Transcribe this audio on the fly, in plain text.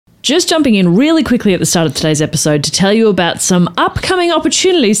Just jumping in really quickly at the start of today's episode to tell you about some upcoming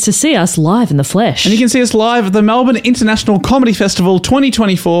opportunities to see us live in the flesh. And you can see us live at the Melbourne International Comedy Festival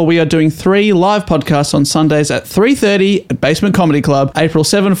 2024. We are doing 3 live podcasts on Sundays at 3:30 at Basement Comedy Club, April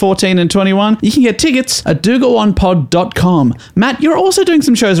 7, 14 and 21. You can get tickets at dougaonpod.com. Matt, you're also doing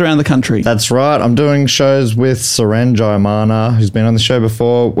some shows around the country. That's right. I'm doing shows with Seren Jayamana, who's been on the show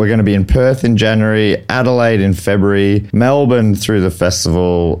before. We're going to be in Perth in January, Adelaide in February, Melbourne through the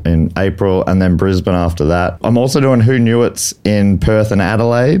festival in April, and then Brisbane after that. I'm also doing Who Knew It's in Perth and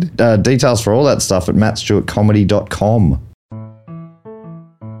Adelaide. Details for all that stuff at mattstewartcomedy.com.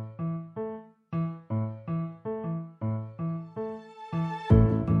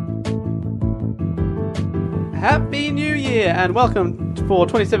 Happy New Year and welcome for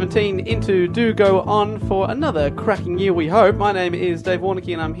 2017 into Do Go On for another cracking year, we hope. My name is Dave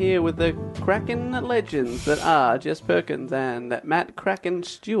Warnicky and I'm here with the Kraken legends that are Jess Perkins and Matt Kraken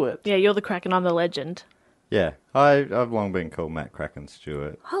Stewart. Yeah, you're the Kraken, I'm the legend. Yeah, I've long been called Matt Kraken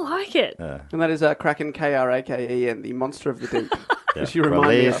Stewart. I like it. Yeah. And that is Kraken, K-R-A-K-E-N, the monster of the deep. Yeah. Which you remind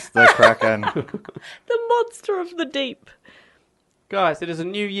me Release of. the Kraken. The monster of the deep. Guys, it is a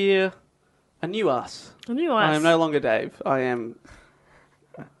new year, a new us. A new I us. am no longer Dave. I am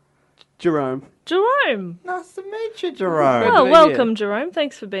Jerome. Jerome. Nice to meet you, Jerome. Good Well, to be welcome, Jerome.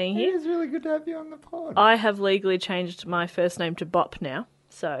 Thanks for being It here. is really good to have you on the pod. I have legally changed my first name to Bop now.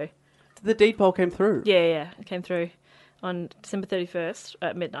 So, The deed poll came through. yeah, it came through on December 31st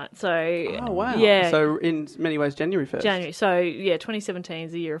at midnight. So, Oh, wow. Yeah. So, in many ways, January 1st. January. So, yeah, 2017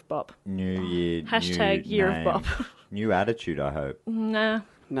 is the year of Bop. New year, Hashtag new year name. of Bop. New attitude, I hope. Nah.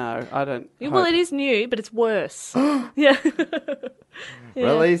 No, I don't. Well, hope. it is new, but it's worse. Yeah. Yeah.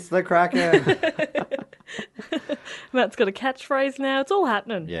 Release the Kraken. Matt's got a catchphrase now. It's all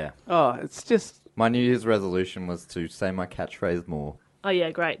happening. Yeah. Oh, it's just. My New Year's resolution was to say my catchphrase more. Oh, yeah,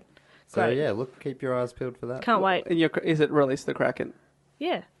 great. So, Great. yeah, look, keep your eyes peeled for that. Can't wait. Is it release the Kraken?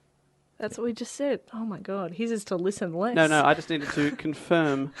 Yeah. That's what we just said. Oh, my God. His is to listen less. No, I just needed to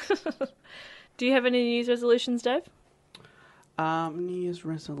confirm. Do you have any New Year's resolutions, Dave? New Year's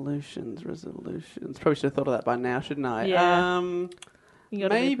resolutions. Probably should have thought of that by now, shouldn't I? Yeah. You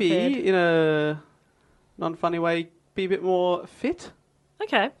gotta be Maybe prepared. in a non-funny way, be a bit more fit.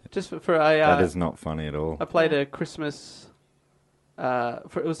 Okay. Just for a. That is not funny at all. I played a Christmas.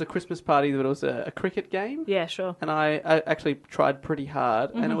 It was a Christmas party, but it was a cricket game. Yeah, sure. And I actually tried pretty hard,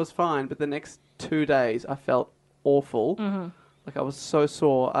 Mm-hmm. and it was fine. But the next 2 days, I felt awful. Mm-hmm. Like I was so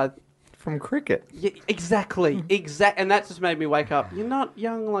sore. From cricket. Yeah, exactly, and that just made me wake up. You're not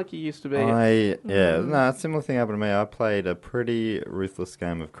young like you used to be. No, a similar thing happened to me. I played a pretty ruthless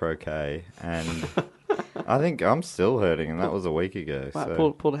game of croquet, and I think I'm still hurting, and that was a week ago. Wow,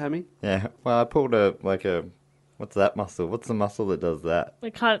 So pulled a hammy. yeah, well, I pulled what's that muscle? What's the muscle that does that?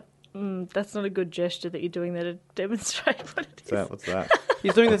 I can't. That's not a good gesture that you're doing there to demonstrate what it is. What's that?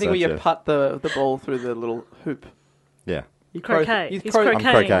 He's doing the thing where you Jeff? putt the ball through the little hoop. Yeah, You Croquet. you He's throw- croquet.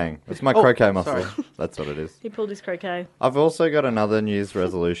 I'm croqueting. It's my Oh, croquet muscle. sorry. That's what it is. He pulled his croquet. I've also got another New Year's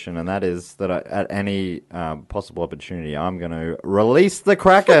resolution, and that is that at any possible opportunity, I'm going to release the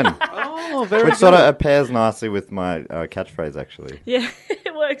Kraken, Oh, very which good. sort of pairs nicely with my catchphrase, actually. Yeah,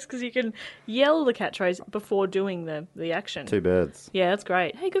 it works because you can yell the catchphrase before doing the action. 2 birds. Yeah, that's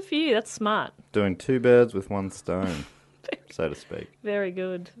great. Hey, good for you. That's smart. Doing 2 birds with 1 stone, so to speak. Very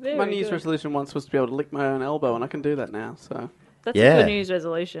good. Very My New Year's good. resolution once was to be able to lick my own elbow, and I can do that now. So That's Yeah. a good New Year's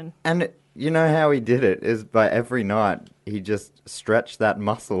resolution. And you know how he did it is by every night he just stretched that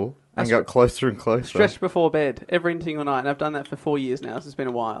muscle and got closer and closer. stretch before bed every single night, and I've done that for 4 years now. So it's been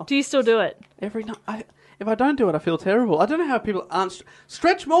a while. Do you still do it? Every night. If I don't do it, I feel terrible. I don't know how people aren't.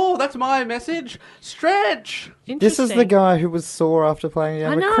 Stretch more. That's my message. Stretch. This is the Interesting. guy who was sore after playing I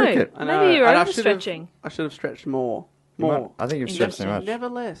with know. cricket. I know. Maybe you're and I should have- overstretching. I should have stretched more. You might- More. I think you've stretched too much. Never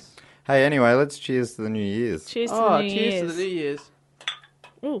less. Hey, anyway, let's cheers to the New Year's. Cheers to Oh, the New cheers Year's. to the New Year's.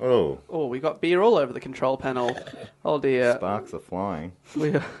 Oh, Oh, we got beer all over the control panel. Oh dear. sparks are flying.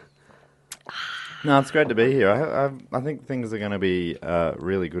 We No, it's great to be here. I think things are going to be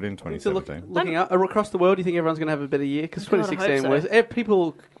really good in So 2017. looking up across the world, do you think everyone's going to have a better year? Because God, I hope 2016 was.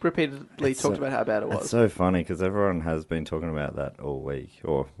 People repeatedly talked about how bad it It's was. so funny because everyone has been talking about that all week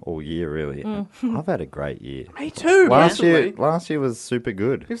or all year, really. I've had a great year. Me too. Last massively. year was super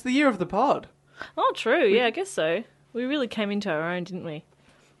good. It was the year of the pod. Oh, true. Yeah, I guess so. We really came into our own, didn't we?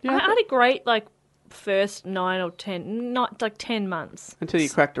 Yeah, I had a great, first 9 or 10, not 10 months. until you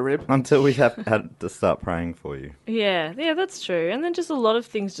cracked a rib. Until we had to start praying for you. Yeah, that's true. And then just a lot of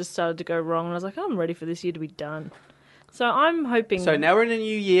things just started to go wrong, and I was like, I'm ready for this year to be done. So I'm hoping. So now we're in a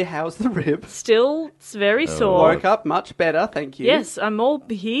new year. How's the rib? Still, it's very sore. Woke up much better, thank you. Yes, I'm all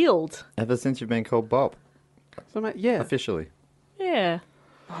healed. Ever since you've been called Bob, So, mate, yeah. officially. Yeah.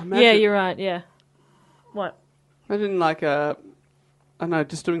 Oh, Yeah, you're right. Yeah. What? Imagine like I don't know,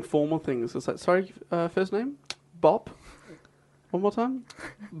 just doing formal things. It's like, sorry, first name? Bop. One more time?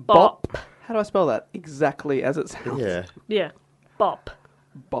 Bop. How do I spell that? Exactly as it sounds. Yeah. Yeah. Bop.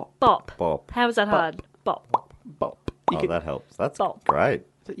 Bop. Bop. Bob. How is that hard? Bop. Bop. You, Oh, can, that helps. That's Bop. great.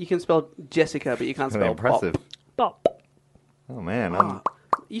 you can spell Jessica, but you can't Very spell impressive. Bop. Bop. Oh, man.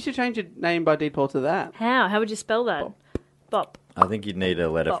 You should change your name by default to that. How would you spell that? Bop. I think you'd need a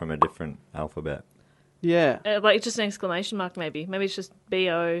letter Bop. from a different alphabet. Yeah. Like just an exclamation mark, maybe. Maybe it's just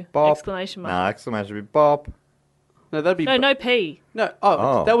B-O Bob. exclamation mark. Nah, exclamation would be Bob. No, that'd be... No, no P. No.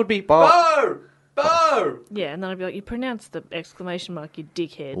 Oh. That would be... Bop. Bo! Yeah, and then I'd be like, you pronounce the exclamation mark, you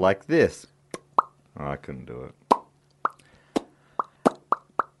dickhead. Like this. Oh, I couldn't do it.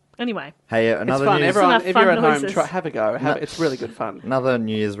 Anyway. Hey, It's another fun. news, Everyone, Enough if fun you're at home, noises. have a go. It's really good fun. another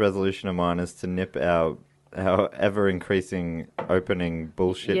New Year's resolution of mine is to nip our ever increasing opening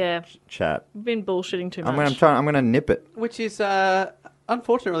bullshit Yeah. chat. We've been bullshitting too much. I'm gonna nip it. Which is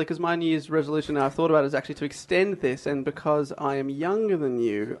unfortunate, really, because my New Year's resolution now I've thought about is actually to extend this, and because I am younger than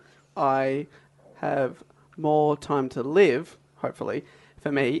you, I have more time to live, hopefully,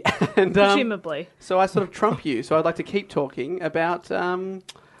 for me. And Presumably. so I sort of trump you. So I'd like to keep talking about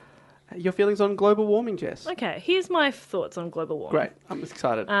your feelings on global warming, Jess. Okay, here's my thoughts on global warming. Great. I'm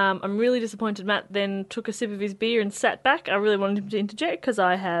excited. I'm really disappointed Matt then took a sip of his beer and sat back. I really wanted him to interject because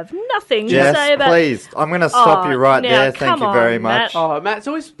I have nothing to Yes, say about please. I'm gonna stop you right now, there. Thank come you very on, much. Matt. Oh, Matt, it's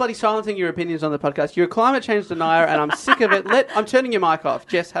always bloody silencing your opinions on the podcast. You're a climate change denier, and I'm sick of it. I'm turning your mic off.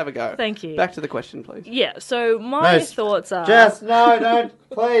 Jess, have a go. Thank you. Back to the question, please. Yeah, so my No, thoughts are... Jess, no, don't,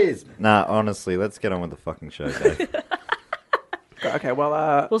 please. Nah, honestly, let's get on with the fucking show, Dave. Okay,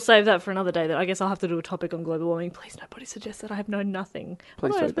 well, We'll save that for another day. Though I guess I'll have to do a topic on global warming. Please, nobody suggest that I have known nothing.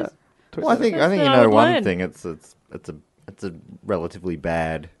 please Otherwise, tweet that. Tweet Well, I that. think That's you what I know would one learn. thing. It's a relatively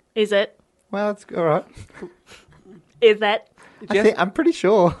bad. Is it? Well, it's all right. Is that I'm pretty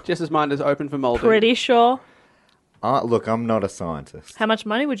sure. Jess's mind is open for moulding. pretty sure? Look, I'm not a scientist. How much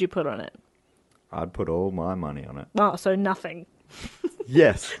money would you put on it? I'd put all my money on it. Oh, so nothing.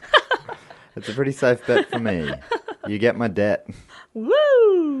 Yes. It's a pretty safe bet for me. You get my debt.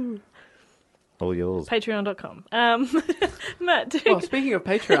 Woo! All yours. Patreon.com. Matt, Well, speaking of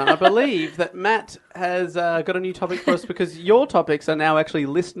Patreon, I believe that Matt has got a new topic for us because your topics are now actually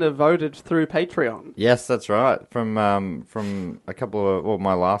listener voted through Patreon. Yes, that's right. From a couple of... Well,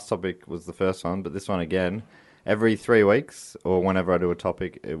 my last topic was the first one, but this one again. Every 3 weeks, or whenever I do a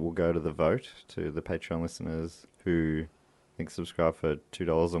topic, it will go to the vote to the Patreon listeners who I think subscribe for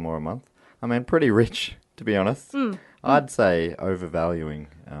 $2 or more a month. I mean, pretty rich, to be honest. I'd say overvaluing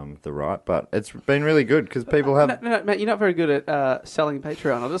the right, but it's been really good because people have... No, Matt, you're not very good at selling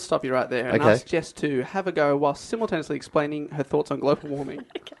Patreon. I'll just stop you right there and Okay. ask Jess to have a go while simultaneously explaining her thoughts on global warming.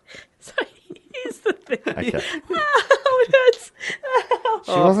 so here's the thing. Okay. Oh, it hurts.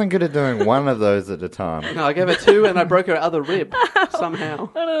 She wasn't good at doing one of those at a time. No, I gave her 2 and I broke her other rib somehow.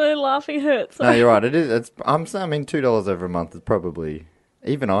 I don't know, laughing hurts. No, you're right. It is. I mean, $2 every month is probably...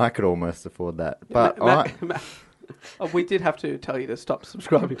 Even I could almost afford that. But Matt, we did have to tell you to stop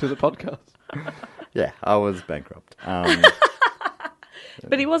subscribing to the podcast. yeah, I was bankrupt.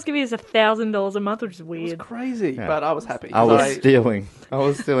 But he was giving us $1,000 a month, which is It was weird. crazy, Yeah. but I was happy. I was stealing. I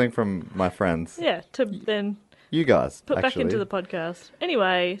was stealing from my friends. Yeah, to then You guys, put back actually. into the podcast.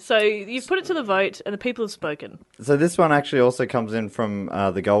 Anyway, so you've put it to the vote, and the people have spoken. So this one actually also comes in from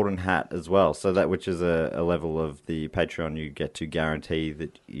the Golden Hat as well. So that which is a level of the Patreon you get to guarantee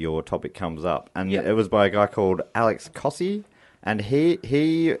that your topic comes up. And Yep. it was by a guy called Alex Cossey. And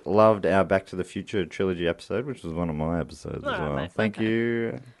he loved our Back to the Future trilogy episode, which was one of my episodes All as right, well. mate. Thank Okay.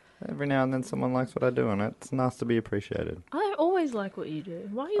 you. Every now and then someone likes what I do, and it's nice to be appreciated. I always like what you do.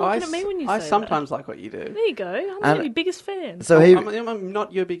 Why are you looking at me when you say I that? sometimes like what you do. There you go. I'm one And- of your biggest fans. So he... I'm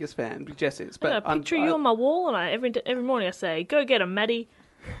not your biggest fan, Jess is. But I picture you on my wall, and every morning I say, "Go get him, Maddie."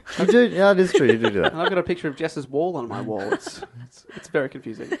 You do, yeah, it is true. You do that. And I've got a picture of Jess's wall on my wall. It's very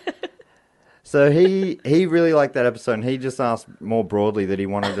confusing. So he really liked that episode, and he just asked more broadly that he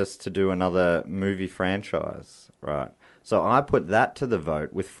wanted us to do another movie franchise, right? So I put that to the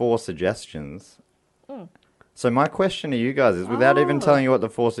vote with 4 suggestions. So my question to you guys is, without even telling you what the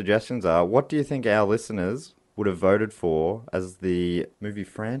 4 suggestions are, what do you think our listeners would have voted for as the movie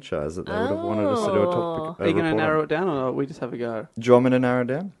franchise that they would have wanted us to do a topic. Are you going to report on. narrow it down, or we just have a go? Do you want me to narrow it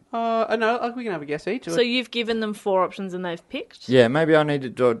down? No, we can have a guess each. So you've given them 4 options and they've picked? Yeah, maybe I need to.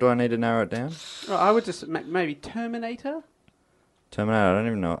 Do I need to narrow it down? I would just maybe Terminator. Terminator. I don't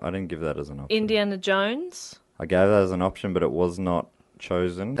even know. I didn't give that as an option. Indiana Jones? I gave that as an option, but it was not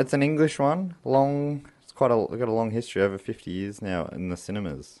chosen. It's an English one. Long. It's got a long history, over 50 years now in the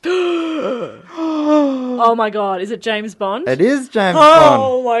cinemas. Oh my god, is it James Bond? It is James Bond.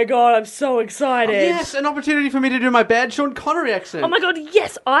 Oh my god, I'm so excited. Yes, an opportunity for me to do my bad Sean Connery accent. Oh my god,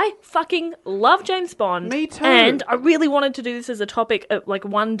 yes! I fucking love James Bond. Me too. And I really wanted to do this as a topic like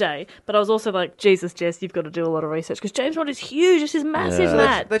one day, but I was also like, Jesus, Jess, you've got to do a lot of research because James Bond is huge. This is massive, Yeah.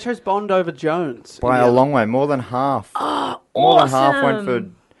 Matt. They chose Bond over Jones. By a long way, more than half. Oh, More awesome. than half went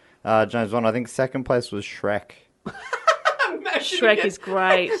for James Bond. I think second place was Shrek. Shrek is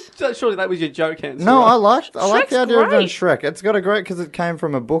great. Surely that was your joke, Hans. No, I right? like the Shrek's idea of doing great. Shrek. It's got a great because it came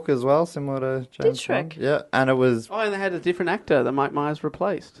from a book as well, similar to James Shrek? Bond. Yeah, and it was Oh, and they had a different actor that Mike Myers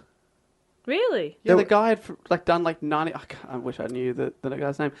replaced. Really? Yeah, There the guy had done like 90. I wish I knew the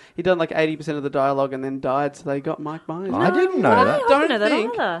guy's name. He'd done like 80% of the dialogue and then died, so they got Mike Myers. I didn't know that. I Don't didn't know that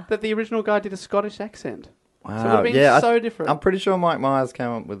think either. that the original guy did a Scottish accent. So it would Wow. have been Yeah, so different. I'm pretty sure Mike Myers came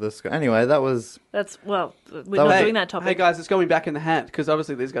up with this. Anyway, that was That's, well, we're That not was- doing that topic. Hey guys, it's going back in the hat because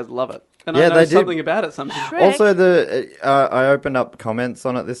obviously these guys love it, and Yeah, I know they did. something about it somehow. Shrek. also I opened up comments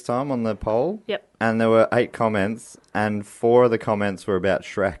on it this time on the poll. Yep. And there were 8 comments, and 4 of the comments were about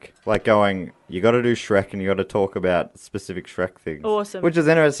Shrek. Like going, you got to do Shrek, and you got to talk about specific Shrek things. Awesome. Which is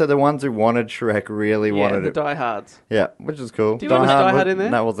interesting. So the ones who wanted Shrek really Yeah, wanted the it. diehards. Yeah, which is cool. Do you want Die Hard in there?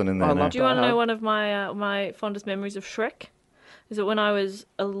 That wasn't in there. I no. love Do you want to Die know Hard. one of my fondest memories of Shrek? Is that when I was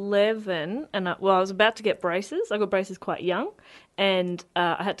 11 and I was about to get braces. I got braces quite young, and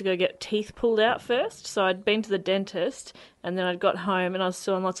I had to go get teeth pulled out first. So I'd been to the dentist, and then I'd got home and I was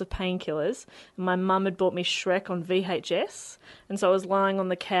still on lots of painkillers. And my mum had bought me Shrek on VHS, and so I was lying on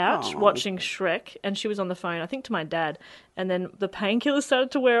the couch Aw. watching Shrek, and she was on the phone, I think to my dad. And then the painkillers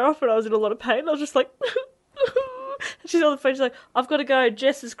started to wear off, and I was in a lot of pain. I was just like. She's on the phone. She's like, "I've got to go.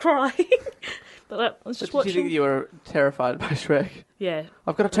 Jess is crying." But I was just Did you think watching. you were terrified by Shrek? Yeah,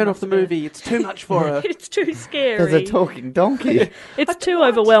 I've got to turn off the must have movie. It's too much for her. it's too scary. There's a talking donkey. It's too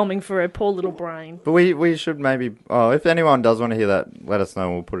overwhelming for her poor little brain. But we should maybe... Oh, if anyone does want to hear that, let us know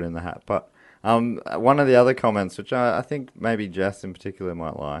and we'll put it in the hat. But one of the other comments, which I think maybe Jess in particular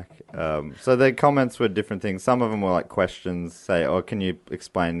might like. So the comments were different things. Some of them were like questions, say, oh, can you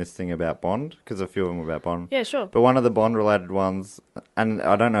explain this thing about Bond? Because a few of them were about Bond. Yeah, sure. But one of the Bond-related ones, and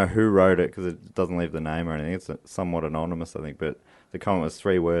I don't know who wrote it because it doesn't leave the name or anything. It's somewhat anonymous, I think. But the comment was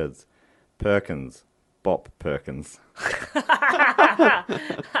 3 words. Perkins. Bop Perkins.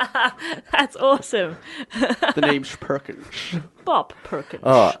 That's awesome. The name's Perkins. Bob Perkins.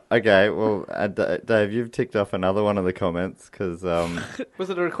 Oh, okay. Well, Dave, you've ticked off another one of the comments because Was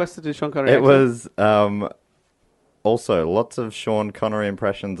it a request to do Sean Connery? it accent? was also lots of Sean Connery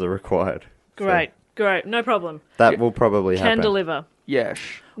impressions are required. So Great. No problem. that will probably Can happen. deliver. Yes.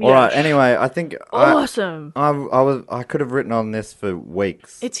 All right. Yes. Anyway, I think Awesome. I could have written on this for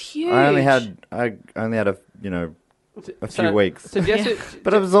weeks. It's huge. I only had a few weeks. So Jess, Yeah.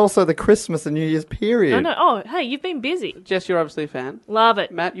 But it was also the Christmas and New Year's period. I know. Oh, hey, you've been busy. Jess, you're obviously a fan. Love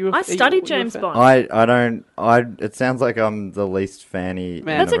it. Matt, you were, I studied you were a James fan? Bond. It sounds like I'm the least fanny.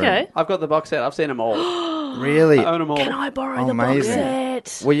 Man, in the That's okay. room. I've got the box set. I've seen them all. Really? I own them all. Can I borrow Oh, the box amazing.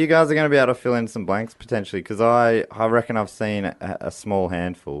 set? Well, you guys are going to be able to fill in some blanks potentially because I reckon I've seen a small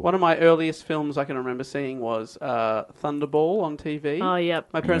handful. One of my earliest films I can remember seeing was Thunderball on TV. Oh, yep.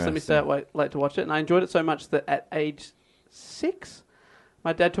 My parents let me stay out late to watch it, and I enjoyed it so much that at age 6,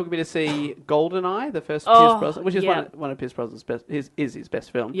 my dad took me to see Goldeneye, the first Oh, Pierce Brosnan, which is yeah. one of Pierce Brosnan's best, is his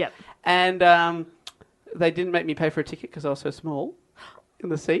best film. Yep. And they didn't make me pay for a ticket because I was so small in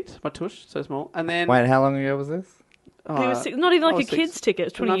the seat, my tush, so small. And then Wait, how long ago was this? He was not even I like a was 6. kid's ticket. It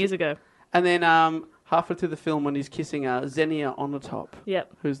was 20 years ago. And then halfway through the film, when he's kissing Xenia on the top,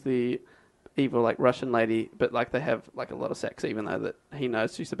 Yep. who's the evil like Russian lady, but like they have like a lot of sex, even though that he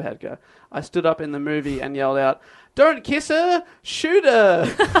knows she's a bad guy. I stood up in the movie and yelled out, "Don't kiss her, shoot her!"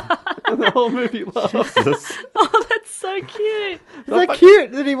 And the whole movie laughed. Oh, that's so cute. Is that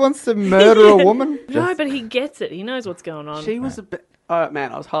cute that he wants to murder a woman? No, but he gets it. He knows what's going on. She was a bit. Oh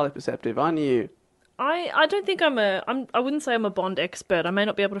man, I was highly perceptive. I knew. I don't think I wouldn't say I'm a Bond expert. I may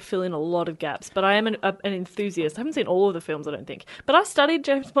not be able to fill in a lot of gaps, but I am an enthusiast. I haven't seen all of the films, I don't think. But I studied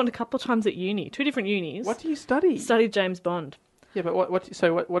James Bond a couple of times at uni, 2 different unis. What do you study? Studied James Bond. Yeah, but what?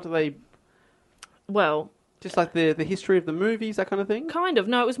 So what do they? Well, Just like the history of the movies, that kind of thing? Kind of.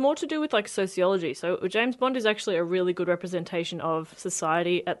 No, it was more to do with like sociology. So James Bond is actually a really good representation of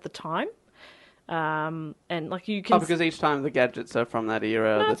society at the time. And like you can. Oh, because each time the gadgets are from that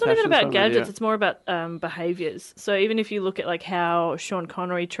era. No, the it's not even fashions about from that gadgets. era. It's more about behaviors. So even if you look at like how Sean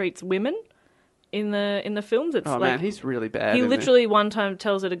Connery treats women in the films, it's Oh, like man, he's really bad. he isn't literally one time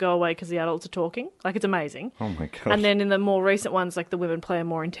tells her to go away because the adults are talking. Like it's amazing. Oh my god. And then in the more recent ones, like the women play a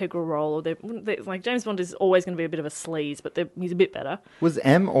more integral role, or they're like James Bond is always going to be a bit of a sleaze, but he's a bit better. Was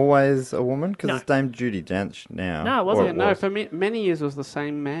M always a woman? Because No. it's Dame Judi Dench now. No, it wasn't. Or Yeah, no, was. for many years was the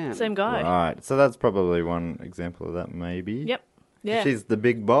same man. Same guy. Right. So that's probably one example of that, maybe. Yep. Yeah. She's the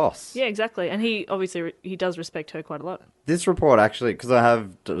big boss. Yeah, exactly. And he obviously he does respect her quite a lot. This report actually, because I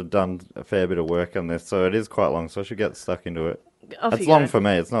have done a fair bit of work on this, so it is quite long, so I should get stuck into it. Off It's you long go. for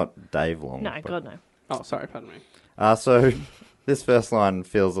me. It's not Dave long. No, but- God no. Oh, sorry, pardon me. So this first line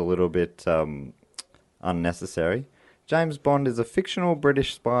feels a little bit unnecessary. James Bond is a fictional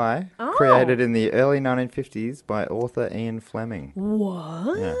British spy Oh. created in the early 1950s by author Ian Fleming.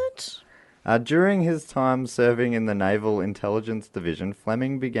 What? During his time serving in the Naval Intelligence Division,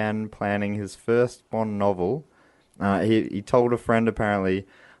 Fleming began planning his first Bond novel. He told a friend apparently,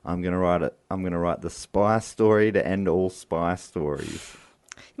 I'm going to write the spy story to end all spy stories."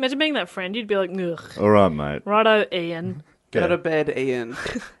 Imagine being that friend. You'd be like, ugh. All right, mate. Righto, Ian. Go to bed, Ian.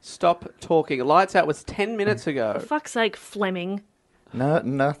 Stop talking. Lights Out was 10 minutes ago. For fuck's sake, Fleming. No,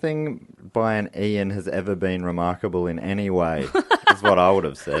 nothing by an Ian has ever been remarkable in any way, is what I would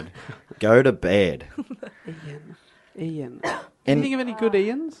have said. Go to bed. Ian. Can you think of any good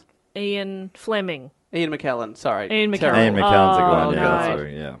Ians? Ian Fleming. Ian McKellen, sorry. Ian McKellen. Terrible. Ian McKellen's a good Oh, one. Yeah, no. that's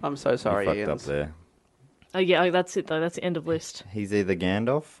sorry, yeah. I'm so sorry, You fucked Ians. up there. Oh, yeah, that's it, though. That's the end of list. He's either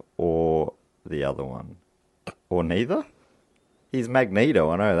Gandalf or the other one. Or neither? He's Magneto,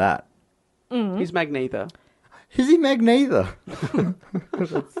 I know that. He's Magneto. Is he Magneto?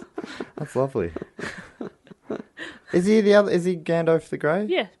 that's lovely. Is he Gandalf the Grey?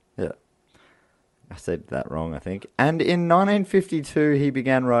 Yeah. Yeah. I said that wrong, I think. And in 1952, he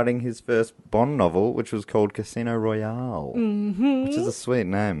began writing his first Bond novel, which was called Casino Royale, which is a sweet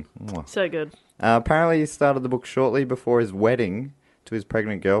name. Mwah. So good. Apparently, he started the book shortly before his wedding to his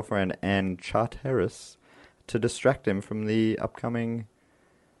pregnant girlfriend, Anne Charteris, to distract him from the upcoming...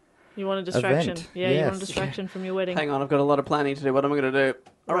 You want a distraction. Event. Yeah, you want a Yes. distraction from your wedding. Hang on, I've got a lot of planning to do. What am I going to do?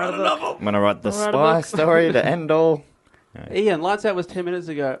 I'll write a book. I'm going to write the Write a spy book. story to end all. Ian, Lights Out was 10 minutes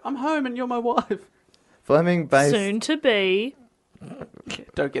ago. I'm home and you're my wife. Fleming based... Soon to be.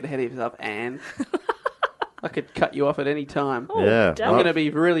 Don't get ahead of yourself, Anne. I could cut you off at any time. Oh, Yeah, damn. I'm well- going to be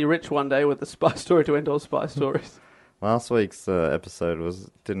really rich one day with the spy story to end all spy stories. Last week's episode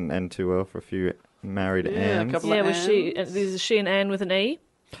didn't end too well for a few married Yeah, a Annes. couple- Yeah, was she? Anne's. Is she an Anne with an E?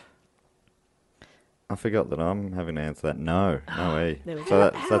 I forgot that I'm having to answer that. No E. There we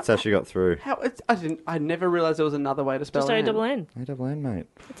So go. that's how she got through. I never realised there was another way to spell Just Anne. A-double-N. A-double-N, mate.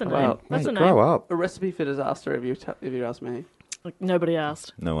 That's a name. Well, That's Mate, a name. grow up. A recipe for disaster if you ask me. Like, nobody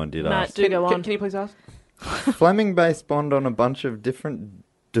asked. No one did No, ask. do go on. Can you please ask? Fleming based Bond on a bunch of different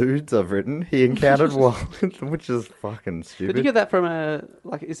dudes I've written he encountered while... which is fucking stupid. Did you get that from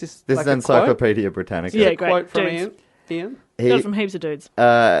is this This like is a Encyclopedia Britannica. Yeah, quote? great. Quote from Dudes. Ian? Got it from heaps of dudes.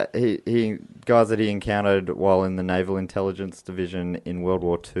 He guys that he encountered while in the Naval Intelligence Division in World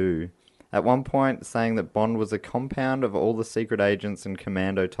War II. At one point, saying that Bond was a compound of all the secret agents and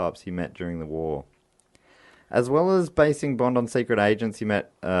commando types he met during the war. As well as basing Bond on secret agents he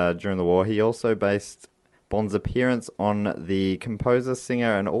met during the war, he also based Bond's appearance on the composer,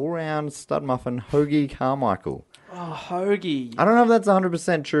 singer, and all-round stud muffin Hoagie Carmichael. Oh, Hoagie. I don't know if that's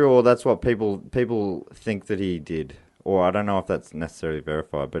 100% true or that's what people think that he did. Or I don't know if that's necessarily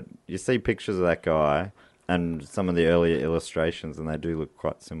verified, but you see pictures of that guy and some of the earlier illustrations and they do look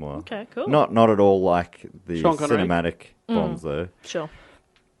quite similar. Okay, cool. Not at all like the Sean Connery? cinematic Bonds though. Sure.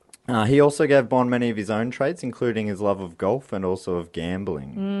 He also gave Bond many of his own traits, including his love of golf and also of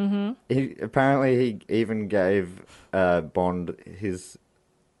gambling. Mm-hmm. He even gave Bond his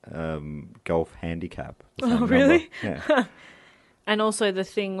golf handicap. the same Oh, really? number. Yeah. And also the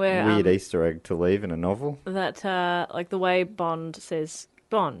thing where Weird Easter egg to leave in a novel. that like the way Bond says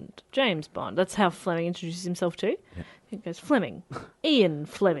Bond, James Bond. That's how Fleming introduces himself too. Yeah. He goes Fleming, Ian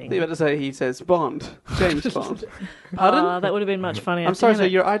Fleming. You about to say he says Bond, James Bond. Pardon? That would have been much funnier. I'm sorry, Damn sir.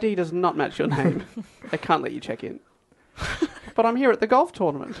 it. Your ID does not match your name. They can't let you check in. But I'm here at the golf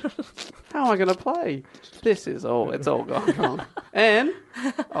tournament. How am I going to play? It's all gone wrong. And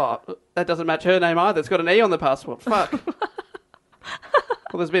that doesn't match her name either. It's got an E on the passport. Fuck.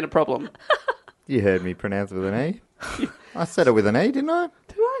 Well, there's been a problem. You heard me pronounce it with an E. I said it with an E, didn't I?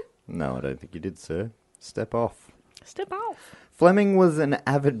 Did I? No, I don't think you did, sir. Step off. Step off. Fleming was an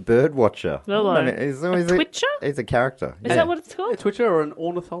avid bird watcher. Hello. He's A twitcher? He's a character. Is that what it's A called? twitcher or an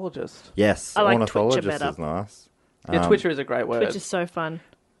ornithologist? Yes, I like ornithologist twitcher better. is nice. Yeah, twitcher is a great word. Which is so fun.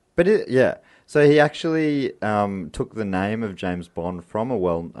 But so he actually took the name of James Bond from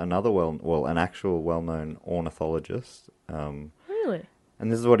an actual well-known ornithologist. Really?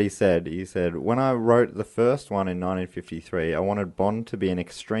 And this is what he said. He said, "When I wrote the first one in 1953, I wanted Bond to be an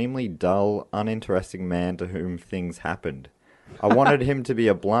extremely dull, uninteresting man to whom things happened. I wanted him to be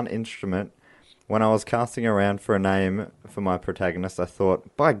a blunt instrument. When I was casting around for a name for my protagonist, I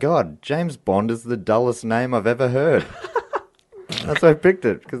thought, by God, James Bond is the dullest name I've ever heard." That's why I picked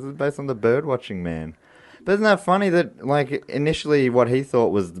it, because it's based on the bird-watching man. But isn't that funny that, like, initially what he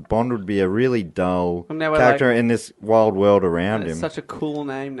thought was Bond would be a really dull And now we're character in this wild world around It's him? such a cool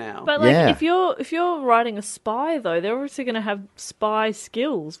name now. But like, Yeah. if you're writing a spy though, they're obviously going to have spy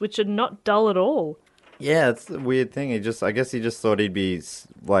skills, which are not dull at all. Yeah, it's a weird thing. I guess he just thought he'd be,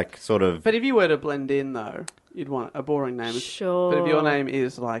 like, sort of... But if you were to blend in, though, you'd want a boring name. Sure. But if your name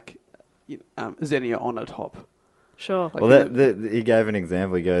is like Xenia Onatop, Sure. like Well, he gave an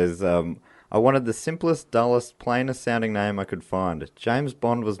example. He goes, I wanted the simplest, dullest, plainest sounding name I could find. James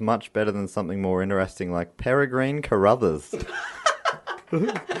Bond was much better than something more interesting like Peregrine Carruthers.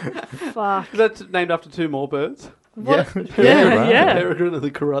 Fuck. that's named after two more birds. What? Yeah, Yeah, yeah. Peregrine and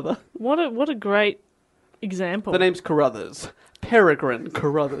the Carruthers. What a great example. The name's Carruthers. Peregrine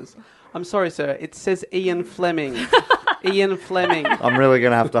Carruthers. I'm sorry, sir. It says Ian Fleming. Ian Fleming. I'm really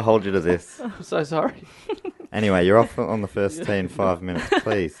going to have to hold you to this. I'm so sorry. Anyway, you're off on the first tee in 5 minutes.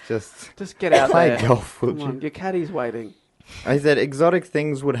 Please, just Just get out play there. golf, will Come you? on, your caddy's waiting. He said exotic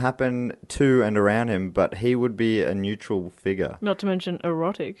things would happen to and around him, but he would be a neutral figure. Not to mention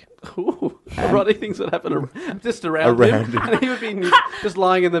erotic. Ooh, erotic things that happen just around him. And he would be just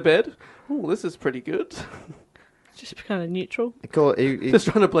lying in the bed. Oh, this is pretty good. Just kind of neutral. Just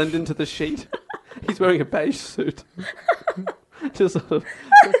trying to blend into the sheet. He's wearing a beige suit. Just sort of,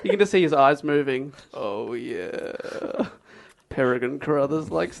 you can just see his eyes moving. Oh yeah, Peregrine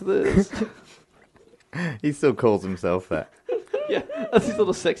Carruthers likes this. He still calls himself that. Yeah, that's his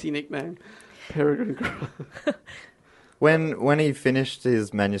little sexy nickname, Peregrine Carruthers. When he finished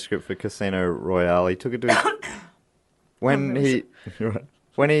his manuscript for Casino Royale, he took it to his...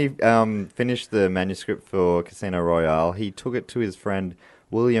 When he finished the manuscript for Casino Royale, he took it to his friend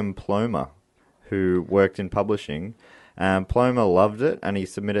William Plomer, who worked in publishing. Plomer loved it, and he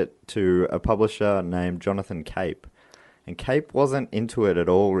submitted it to a publisher named Jonathan Cape. And Cape wasn't into it at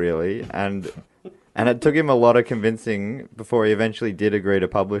all, really, and it took him a lot of convincing before he eventually did agree to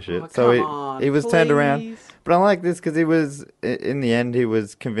publish it. Oh, So come on, he was turned around. please. But I like this because in the end, he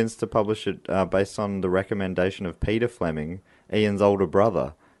was convinced to publish it based on the recommendation of Peter Fleming, Ian's older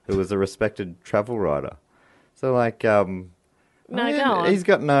brother, who was a respected travel writer. So, like, No, go on. he's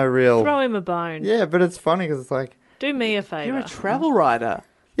got no real... Throw him a bone. Yeah, but it's funny because it's like... Do me a You're favour. a travel writer.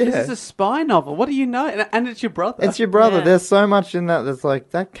 Yeah. This is a spy novel. What do you know? And it's your brother. It's your brother. Yeah. There's so much in that that's like,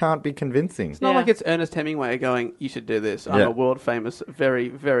 that can't be convincing. It's not Yeah. like it's Ernest Hemingway going, you should do this. I'm Yeah. a world famous, very,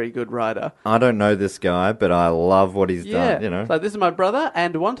 very good writer. I don't know this guy, but I love what he's Yeah. done, you know. So this is my brother,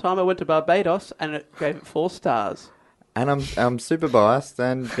 and one time I went to Barbados and it gave it 4 stars. And I'm super biased,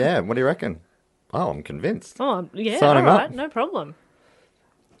 and yeah, what do you reckon? Oh, I'm convinced. Oh, yeah, Sign all him up. right, no problem.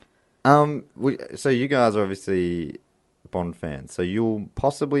 So you guys are obviously Bond fans, so you'll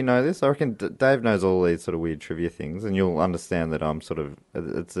possibly know this. I reckon Dave knows all these sort of weird trivia things, and you'll understand that I'm sort of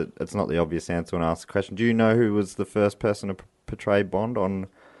it's not the obvious answer when I ask the question. Do you know who was the first person to portray Bond on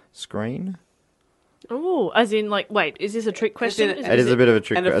screen? Oh, as in, like, wait, is this a trick question? it- It is a bit of a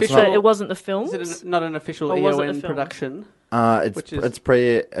trick. an It's official- So not, it wasn't the films? Is it not an official Or was it the EON film? production? it's which is- it's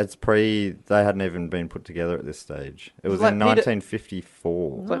pre they hadn't even been put together at this stage. It was like in Peter-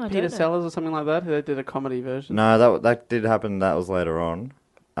 1954. It's No, like I Peter don't know. Sellers or something like that, who they did a comedy version. No, that did happen. That was later on.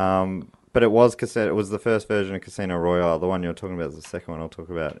 But it was the first version of Casino Royale. The one you're talking about is the second one I'll talk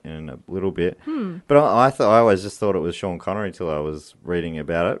about in a little bit. But I always just thought it was Sean Connery till I was reading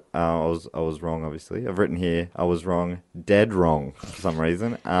about it. I was wrong, obviously. I've written here I was wrong, dead wrong for some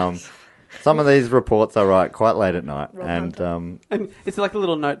reason. Some of these reports I write quite late at night, Rob and And it's like a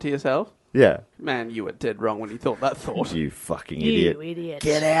little note to yourself. yeah, Man, you were dead wrong when you thought that thought. you fucking You idiot, idiot.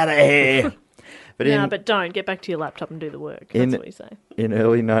 get out of here. But No, but don't. Get back to your laptop and do the work. That's what you say. In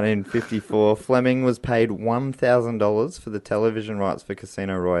early 1954, Fleming was paid $1,000 for the television rights for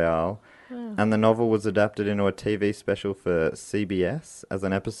Casino Royale, and the novel was adapted into a TV special for CBS as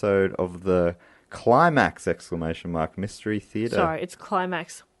an episode of the Climax! Mystery Theatre. Sorry, it's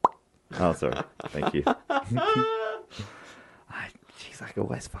climax. Oh, sorry. Thank you. Jeez, I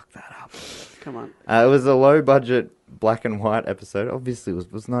always fuck that up. Come on. It was a low budget black and white episode. Obviously, it was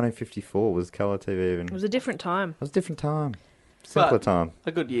 1954. Was colour TV even? It was a different time. It was a different time. Simpler But- time.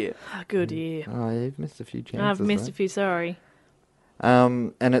 A good year. Ah, good year. Oh, you've missed a few chances. I've missed though. a few, sorry.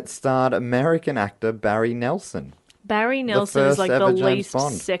 And it starred American actor Barry Nelson. Barry Nelson is first like the ever James least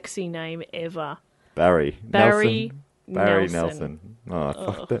Bond. sexy name ever. Barry Barry Nelson. Oh,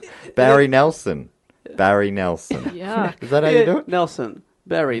 fuck that. Barry Nelson. Barry Nelson. Yeah. Is that how you do it? Nelson.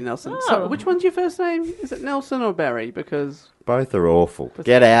 Barry Nelson. Oh. So, which one's your first name? Is it Nelson or Barry? Because Both are awful.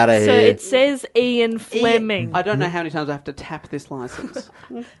 Get out of So here. it says Ian Fleming. I don't know how many times I have to tap this license.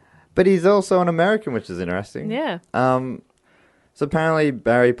 But he's also an American, which is interesting. Yeah. So apparently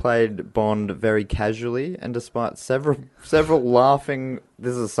Barry played Bond very casually, and despite several laughing,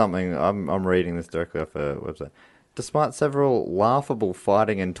 this is something I'm reading this directly off a website. Despite several laughable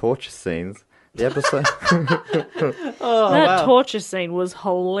fighting and torture scenes, the episode That torture scene was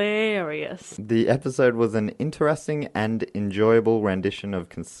hilarious. the episode was an interesting and enjoyable rendition of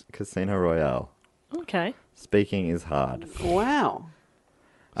Casino Royale. Okay. Speaking is hard. Wow.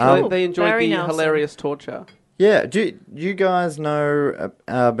 So they enjoyed Barry the Nelson. hilarious torture. Yeah, do you guys know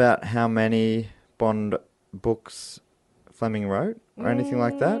about how many Bond books Fleming wrote or anything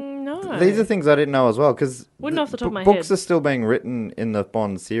like that? No. These are things I didn't know as well because Wouldn't off the top of my books head. are still being written in the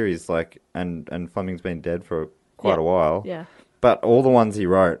Bond series, like and Fleming's been dead for quite a while. Yeah. But all the ones he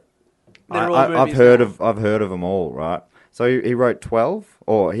wrote, They're all I've movies heard now. I've heard of them all, right? So he wrote 12,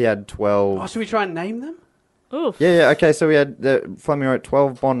 or he had 12. Oh, should we try and name them? Oof. Yeah. Okay. So we had Fleming wrote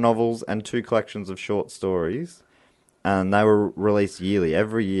 12 Bond novels and 2 collections of short stories, and they were released yearly,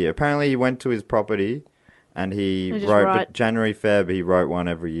 every year. Apparently, he went to his property, and he They just wrote write- but January, Feb. He wrote one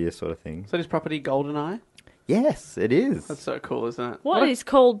every year, sort of thing. So this property GoldenEye? Yes, it is. That's so cool, isn't it? What is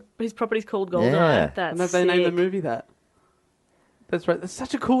called? His property's called Goldeneye. Yeah. That's And that they named the sick. movie that. That's right. That's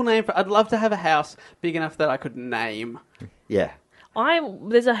such a cool name for. I'd love to have a house big enough that I could name. Yeah.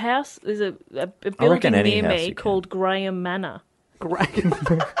 There's a house. There's a building any near house me you can. called Graham Manor. Graham.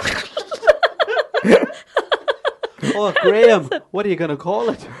 Oh, Graham. What are you going to call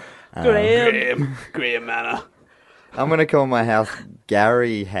it? Graham. Graham Manor. I'm gonna call my house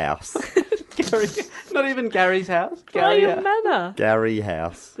Gary House. Gary. Not even Gary's house. Gary. Graham Manor. Gary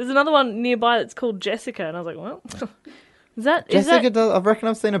House. There's another one nearby that's called Jessica, and I was like, well, is that? Jessica does. I reckon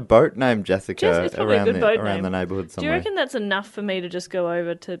I've seen a boat named Jessica It's probably a around good boat around name. the neighbourhood Do you somewhere. reckon that's enough for me to just go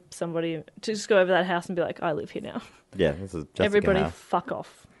over to somebody, to just go over that house and be like, I live here now. Yeah, this is Jessica Everybody, House. fuck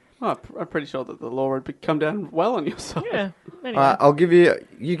off. Oh, I'm pretty sure that the law would come down well on your side. Yeah. Anyway. I'll give you.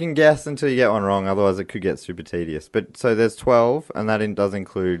 You can guess until you get one wrong. Otherwise, it could get super tedious. But so there's 12, and that does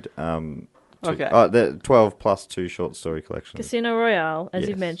include Okay. the 12 plus 2 short story collections. Casino Royale, as Yes.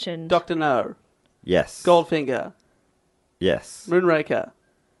 you mentioned. Dr. No. Yes. Goldfinger. Yes. Moonraker.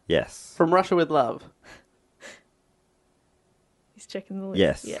 Yes. From Russia with Love. He's checking the list.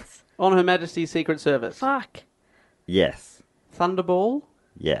 Yes. Yes. On Her Majesty's Secret Service. Fuck. Yes. Thunderball.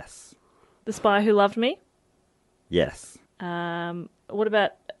 Yes. The Spy Who Loved Me. Yes. What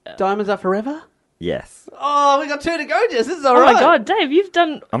about? Diamonds Are Forever. Yes. Oh, we got 2 to go, Jess. This is all Oh right. my God, Dave, you've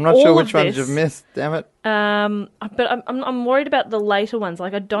done. I'm not all sure of which ones this. you've missed. Damn it. But I'm worried about the later ones.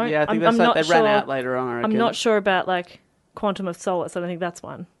 Like I don't. Yeah, I think I'm not they sure. ran out later on, I reckon. I'm not sure about like Quantum of Solace. I don't think that's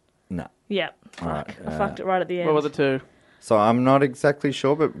one. No. Yeah. All right, Fuck. I fucked it right at the end. What were the 2? So I'm not exactly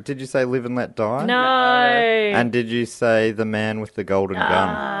sure, but did you say Live and Let Die? No. And did you say The Man with the Golden Gun?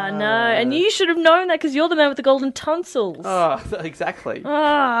 Ah, no. And you should have known that because you're the man with the golden tonsils. Oh, exactly.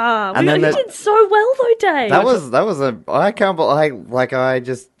 And then You that- did so well though, Dave. That was a. I can't believe. I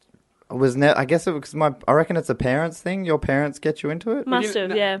just was. I guess it was I reckon it's a parents thing. Your parents get you into it. Must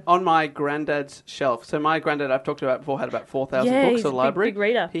have, yeah. On my granddad's shelf. So my granddad, I've talked about before, had about 4,000 Yeah, books he's at a the library. big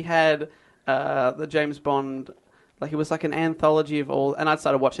reader. He had the James Bond. Like it was like an anthology of all, and I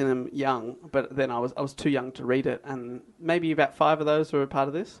started watching them young, but then I was too young to read it, and maybe about 5 of those were a part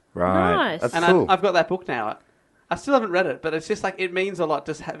of this. Right. Nice. That's And cool. I've got that book now. I still haven't read it, but it's just like it means a lot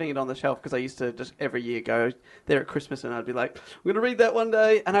just having it on the shelf because I used to just every year go there at Christmas and I'd be like, I'm going to read that one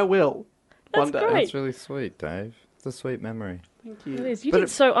day, and I will. That's one day. great. That's really sweet, Dave. It's a sweet memory. Thank It you. is. You But did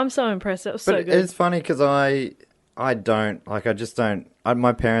it- so. I'm so impressed. That was But so good. it's funny because I don't like. I just don't.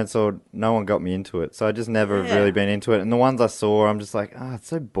 My parents or no one got me into it, so I just never have really been into it. And the ones I saw, I'm just like, it's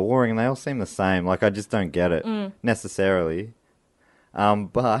so boring, and they all seem the same. Like I just don't get it necessarily.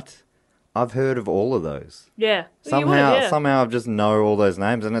 But I've heard of all of those. Yeah. Somehow, yeah. somehow, I've just know all those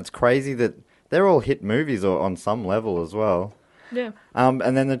names, and it's crazy that they're all hit movies or on some level as well. Yeah. And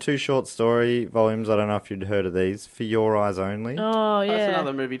then the 2 short story volumes, I don't know if you'd heard of these, For Your Eyes Only, Oh, yeah. That's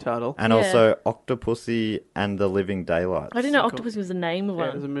another movie title. and Yeah. also Octopussy and the Living Daylights. I didn't know Octopus was the name of Yeah,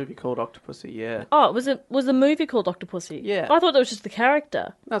 there's one. a movie called Octopussy, yeah. Oh, was the movie called Octopussy? Yeah. I thought that was just the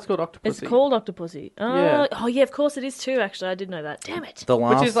character. No, it's called Octopussy. It's called Octopussy. Oh, Yeah. oh, yeah, of course it is too, actually. I did know that. Damn it. The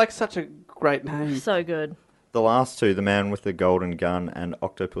last, Which is like such a great name. So good. the last 2, The Man with the Golden Gun and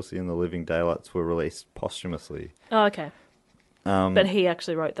Octopussy and the Living Daylights, were released posthumously. Oh, okay. But he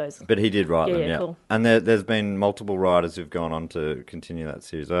actually wrote those. But he did write Yeah, them, yeah, yeah. cool. And there's been multiple writers who've gone on to continue that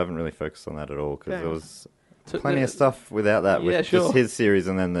series. I haven't really focused on that at all because Fair there was So plenty of stuff without that, with Yeah, sure. just his series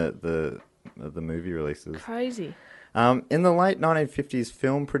and then the movie releases. Crazy. In the late 1950s,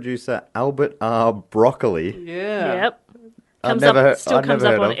 film producer Albert R. Broccoli. Yeah. Yep. I'd Comes never up, heard- still I'd comes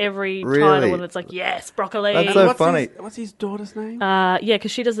never up heard on of- every Really? title, and it's like, yes, broccoli. That's so What's funny. What's his daughter's name? Yeah, because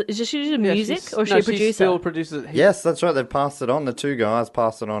she does. Is she do Yeah, music she's- or is no, she a producer? She still produces it. Yes, that's right. They've passed it on. The 2 guys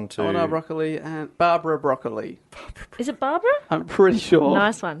passed it on to... Eleanor Broccoli and Barbara Broccoli. Is it Barbara? I'm pretty sure.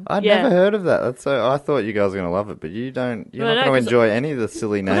 Nice one. I'd yeah. never heard of that. That's so. I thought you guys were going to love it, but you don't. You're Well, not no, going to 'cause- enjoy any of the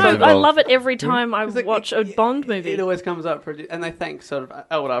silly names No, involved. I love it every time I It's like- watch a Bond movie. It always comes up, and they thank sort of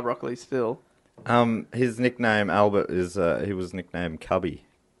Eleanor Broccoli still. His nickname Albert is. He was nicknamed Cubby.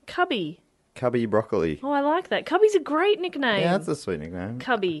 Cubby. Cubby Broccoli. Oh, I like that. Cubby's a great nickname. Yeah, that's a sweet nickname.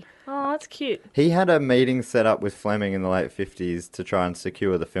 Cubby. Oh, that's cute. He had a meeting set up with Fleming in the late 50s to try and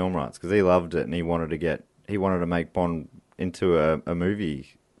secure the film rights because he loved it and he wanted to make Bond into a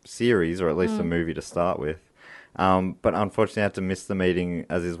movie series, or at least a movie to start with. But unfortunately had to miss the meeting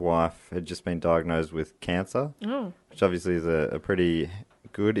as his wife had just been diagnosed with cancer, which obviously is a pretty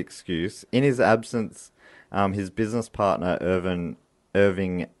good excuse. In his absence, his business partner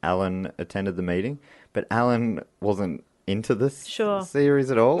Irving Allen attended the meeting, but Allen wasn't into this Sure.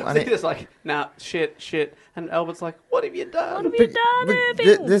 series at all. And he's just like, nah, shit. And Albert's like, what have you done? What have you done,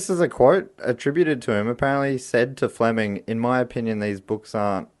 Irving? This is a quote attributed to him. Apparently, he said to Fleming, "In my opinion, these books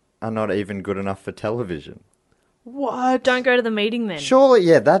are not even good enough for television." What? Don't go to the meeting then. Surely,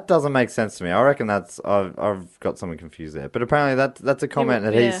 yeah, that doesn't make sense to me. I reckon I've got something confused there. But apparently, that's a comment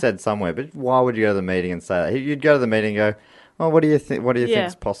that he yeah. said somewhere. But why would you go to the meeting and say that? You'd go to the meeting and go, "Oh, what do you think? What do you Yeah.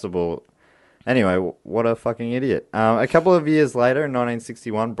 think's possible?" Anyway, what a fucking idiot. A couple of years later, in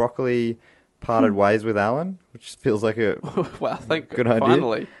 1961, Broccoli parted ways with Allen, which feels like a Well, thank good God, idea.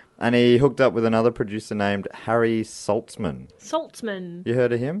 finally. And he hooked up with another producer named Harry Saltzman. Saltzman. You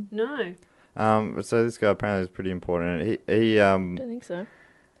heard of him? No, So this guy apparently is pretty important. He don't think so.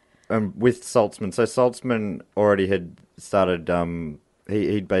 with Saltzman. So Saltzman already had started.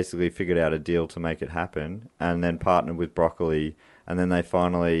 He'd basically figured out a deal to make it happen, and then partnered with Broccoli, and then they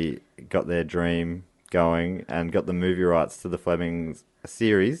finally got their dream going and got the movie rights to the Fleming's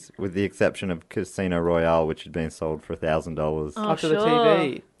series, with the exception of Casino Royale, which had been sold for $1,000. Oh, After the sure.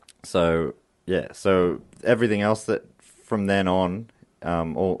 TV. So yeah, so everything else that from then on,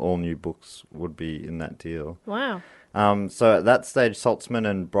 all new books would be in that deal. Wow. So at that stage, Saltzman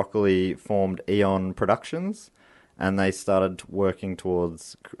and Broccoli formed Eon Productions, and they started working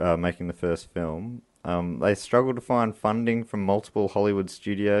towards making the first film. They struggled to find funding from multiple Hollywood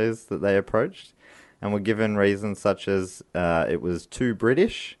studios that they approached, and were given reasons such as it was too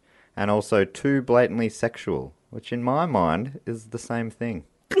British and also too blatantly sexual, which in my mind is the same thing.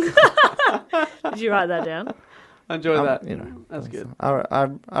 Did you write that down? I enjoy that. You know, That's good. I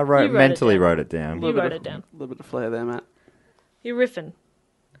You wrote wrote it mentally down. wrote it down. You wrote it down. A little bit of flair there, Matt. You're riffing.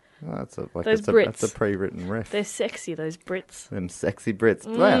 Oh, that's a Those that's a Brits. pre-written riff. They're sexy, those Brits. Them sexy Brits.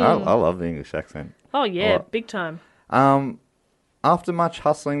 Man, I love the English accent. Oh, yeah, Alright. big time. After much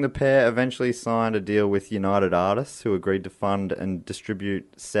hustling, the pair eventually signed a deal with United Artists, who agreed to fund and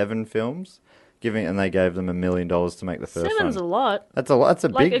distribute 7 films, and they gave them $1 million to make the first Seven's a one. lot. That's a lot. That's a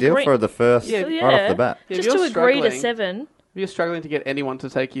Like big deal agree- for the first Yeah, right off the bat. Yeah, Just if to you're agree to struggling- 7. If you're struggling to get anyone to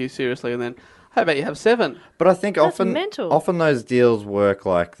take you seriously, and then, how about you have 7? But I think That's often mental. often those deals work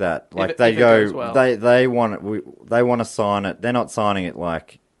like that. Like If they it go, goes well. they want to sign it. They're not signing it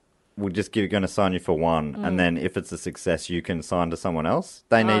like we're just going to sign you for one, and then if it's a success, you can sign to someone else.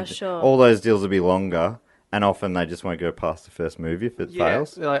 They need sure. all those deals will be longer, and often they just won't go past the first movie if it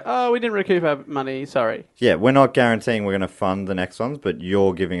fails. They're like, oh, we didn't recoup our money, sorry. Yeah, we're not guaranteeing we're going to fund the next ones, but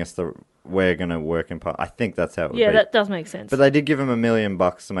you're giving us we're going to work in part. I think that's how it would Yeah, be. that does make sense. But they did give him $1 million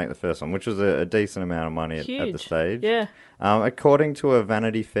to make the first one, which was a decent amount of money at the Huge. stage. Yeah. According to a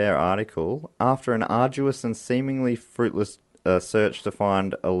Vanity Fair article, after an arduous and seemingly fruitless search to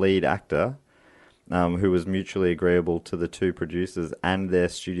find a lead actor who was mutually agreeable to the 2 producers and their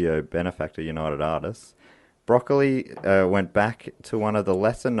studio benefactor, United Artists, Broccoli went back to one of the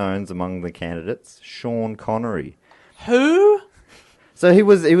lesser knowns among the candidates, Sean Connery. Who? So he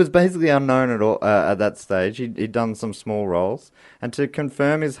was basically unknown at all at that stage. He'd done some small roles, and to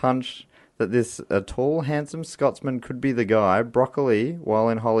confirm his hunch that this tall, handsome Scotsman could be the guy, Broccoli, while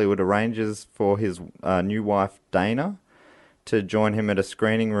in Hollywood, arranges for his new wife Dana to join him at a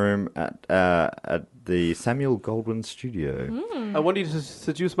screening room at the Samuel Goldwyn studio. I want you to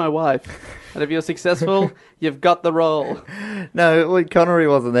seduce my wife, and if you're successful, you've got the role. No, well, Connery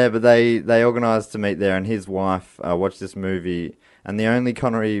wasn't there, but they organised to meet there, and his wife watched this movie, and the only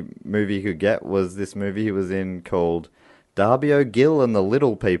Connery movie he could get was this movie he was in called Darby O'Gill and the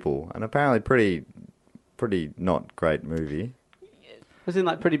Little People, and apparently pretty not great movie. Was it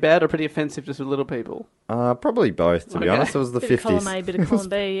like pretty bad or pretty offensive just with little people? Probably both, to be Okay. honest. It was the Bit 50s. of column A, bit of column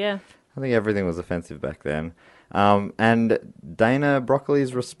B, yeah. I think everything was offensive back then. And Dana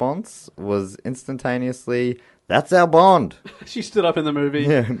Broccoli's response was instantaneously, "That's our Bond." She stood up in the movie.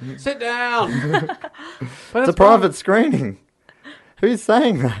 Yeah. Sit down. It's a private screening. Who's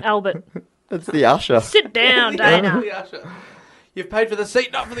saying that? Albert, It's the usher. sit down, Dana. You've paid for the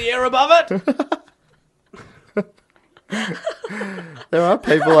seat, not for the air above it. There are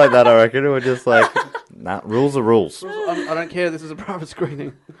people like that, I reckon, who are just like, nah, rules are rules. I don't care. This is a private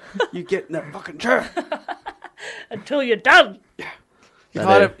screening. You get in that fucking chair. Until you're done. You've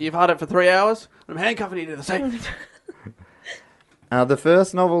had it for 3 hours. I'm handcuffing you to the seat. The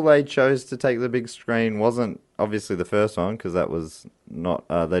first novel they chose to take the big screen wasn't obviously the first one, because that was not,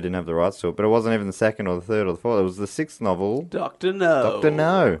 they didn't have the rights to it, but it wasn't even the second or the third or the fourth. It was the sixth novel, Dr. No. Dr.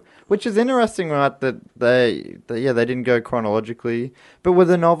 No, which is interesting, right, that they didn't go chronologically. But with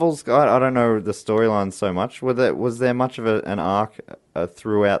the novels, I don't know the storyline so much. Was there much of an arc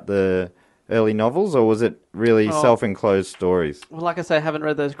throughout the early novels, or was it really self-enclosed stories? Well, like I say, I haven't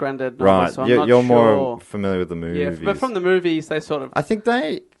read those Grandad novels, Right, so I'm you're not sure. more familiar with the movies. Yeah, but from the movies, they sort of I think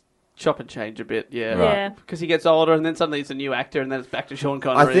they... chop and change a bit, yeah. Right. Yeah. Because he gets older, and then suddenly it's a new actor, and then it's back to Sean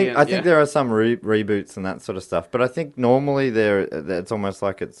Connery. I think there are some reboots and that sort of stuff, but I think normally it's almost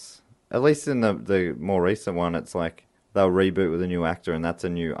like it's, at least in the more recent one, it's like they'll reboot with a new actor and that's a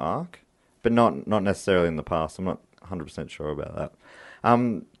new arc, but not necessarily in the past. I'm not 100% sure about that.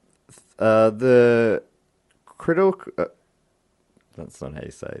 The critical... that's not how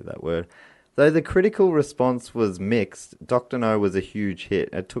you say that word. Though the critical response was mixed, Dr. No was a huge hit.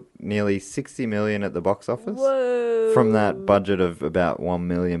 It took nearly $60 million at the box office. Whoa. From that budget of about $1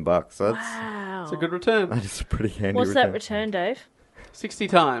 million. So Wow. It's a good return. that is a pretty handy What's return. that return, Dave? 60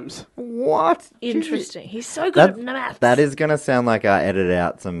 times. What? Interesting. He's so good at maths. That is going to sound like I edited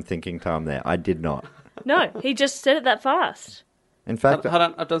out some thinking time there. I did not. No, he just said it that fast. In fact, Hold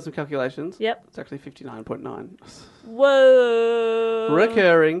on, I've done some calculations. Yep. It's actually 59.9. Whoa.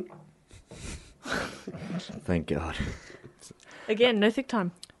 Recurring. thank God. Again, no thick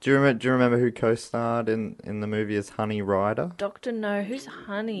time. Do you remember who co-starred in the movie as Honey Rider? Dr. No. Who's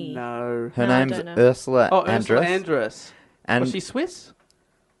Honey? No. Her No, I name's don't know. Ursula Oh, Andress. Ursula Andress. And Was she Swiss?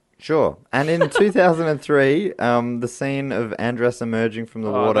 sure. And in 2003, the scene of Andress emerging from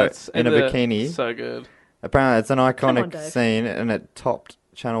the water in a bikini. So good. Apparently, it's an on, iconic Dave. scene, and it topped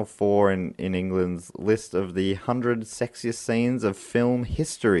Channel 4 in England's list of the 100 sexiest scenes of film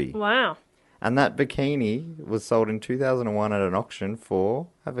history. Wow. And that bikini was sold in 2001 at an auction for,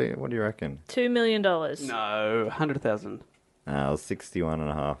 what do you reckon? $2 million. No, 100,000. It was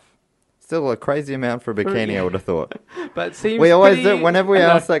 61.5. Still a crazy amount for a bikini, I would have thought. But it seems We always pretty... do, whenever we I know.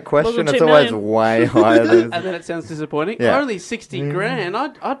 ask that question, Wasn't it's 2 always million. way higher than... And then it sounds disappointing. Yeah. Only 60 grand.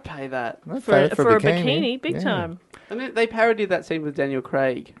 I'd pay that. For a bikini, big time. And then they parodied that scene with Daniel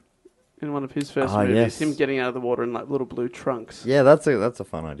Craig in one of his first Ah, movies. yes. Him getting out of the water in like little blue trunks. Yeah, that's a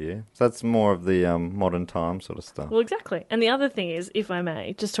fun idea. So that's more of the modern time sort of stuff. Well, exactly. And the other thing is, if I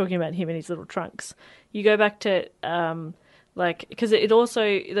may, just talking about him and his little trunks, you go back to because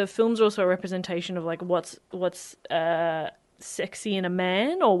the films are also a representation of like what's sexy in a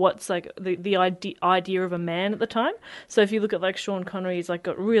man, or what's like the idea of a man at the time. So if you look at like Sean Connery, he's like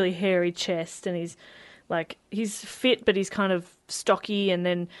got really hairy chest, and he's fit, but he's kind of stocky, and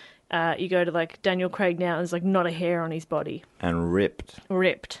then you go to like Daniel Craig now, and there's like not a hair on his body, And ripped.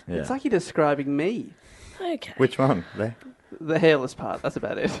 ripped. Yeah. It's like you're describing me. Okay. Which one? There. The hairless part. That's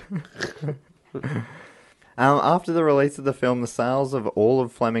about it. After the release of the film, the sales of all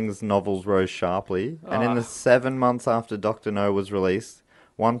of Fleming's novels rose sharply, and in the 7 months after Dr. No was released,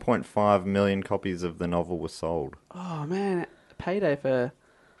 1.5 million copies of the novel were sold. Oh, man. Payday for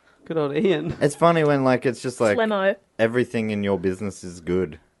good old Ian. It's funny when, like, it's just like Flemo. everything in your business is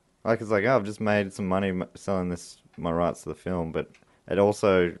good. Like, it's like, oh, I've just made some money selling my rights to the film, but it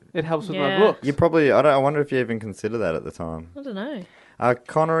also... It helps with Yeah. my books. You probably... I wonder if you even consider that at the time. I don't know.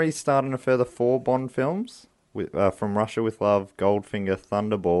 Connery starred in a further 4 Bond films. From Russia with Love, Goldfinger,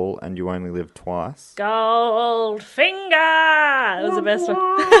 Thunderball, and You Only Live Twice. Goldfinger! That was the best one.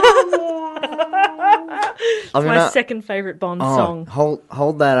 It's my second favourite Bond song.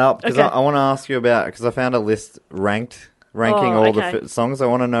 Hold that up, because Okay. I want to ask you about, because I found a list ranking all the songs. I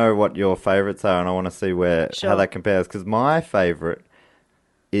want to know what your favourites are, and I want to see how that compares, because my favourite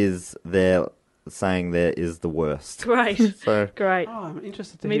is saying there is the worst. Great. So Great. Oh, I'm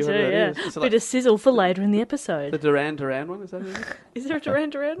interested to Me hear too, what that yeah. is. Is it Bit of sizzle for later in the the episode. Duran Duran one? Is that it? Is there a Duran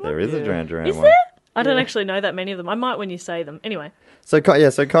Duran one? there is a Yeah. Duran Duran Is one. there? I don't actually know that many of them. I might when you say them. Anyway. So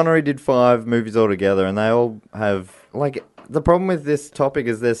Connery did 5 movies altogether, and they all have, like, the problem with this topic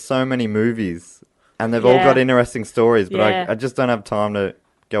is there's so many movies, and they've all Yeah. got interesting stories, but Yeah. I just don't have time to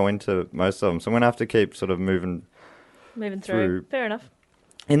go into most of them, so I'm going to have to keep sort of moving. Moving through. Fair enough.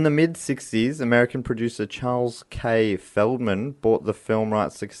 In the mid-60s, American producer Charles K. Feldman bought the film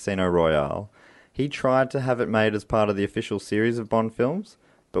rights to Casino Royale. He tried to have it made as part of the official series of Bond films,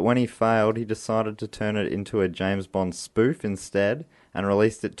 but when he failed, he decided to turn it into a James Bond spoof instead, and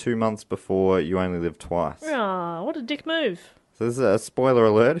released it 2 months before You Only Live Twice. Ah, what a dick move. So this is a spoiler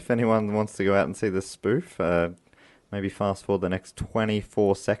alert. If anyone wants to go out and see the spoof, maybe fast forward the next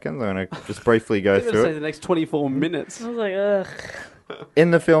 24 seconds. I'm going to just briefly go I was through going to say it. the next 24 minutes. I was like, ugh.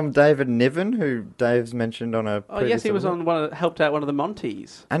 In the film, David Niven, who Dave's mentioned on a Oh, yes, he was previous helped out one of the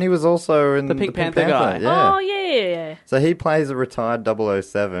Monties. and he was also in The Pink Panther guy. Yeah. Oh, yeah. So he plays a retired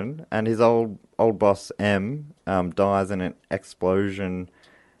 007, and his old boss M dies in an explosion.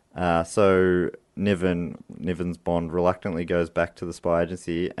 So Niven's Bond reluctantly goes back to the spy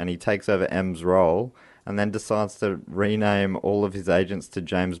agency, and he takes over M's role, and then decides to rename all of his agents to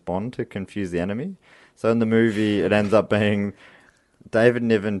James Bond to confuse the enemy. So in the movie, it ends up being David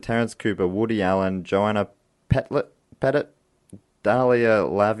Niven, Terence Cooper, Woody Allen, Joanna Pettit, Dahlia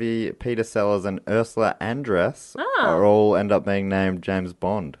Lavie, Peter Sellers, and Ursula Andress are all end up being named James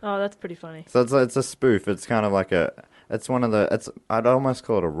Bond. Oh, that's pretty funny. So it's a spoof. It's kind of like I'd almost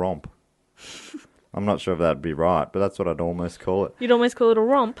call it a romp. I'm not sure if that'd be right, but that's what I'd almost call it. You'd almost call it a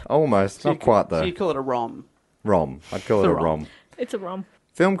romp. Almost, not quite So though. you call it a ROM. Rom. I'd call It's it a a rom. It's a romp.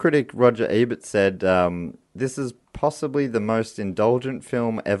 Film critic Roger Ebert said, this is possibly the most indulgent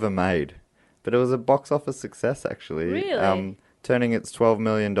film ever made. But it was a box office success, actually. Really? Turning its $12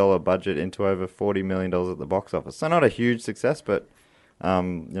 million budget into over $40 million at the box office. So not a huge success, but,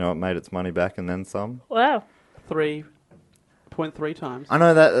 it made its money back and then some. Wow. 3.3 times. I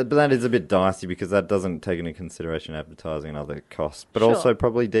know that, but that is a bit dicey because that doesn't take into consideration advertising and other costs. But Sure. also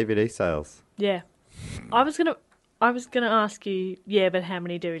probably DVD sales. Yeah. I was gonna ask you, but how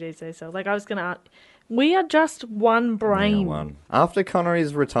many DVDs they sell? Like, I was gonna ask, we are just one brain. Yeah, one. After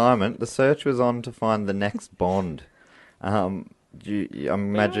Connery's retirement, the search was on to find the next Bond. I'm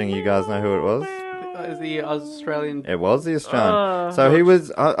imagining you guys know who it was. Is the Australian... It was the Australian. Oh. So he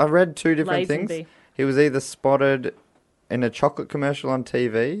was. I read 2 different Lazenby. things. He was either spotted in a chocolate commercial on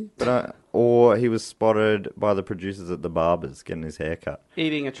TV, or he was spotted by the producers at the barbers getting his hair cut.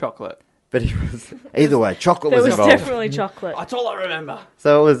 Eating a chocolate. But he was either way. Chocolate There was was involved. definitely chocolate. That's all I remember.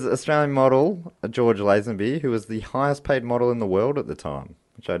 So it was Australian model George Lazenby, who was the highest paid model in the world at the time.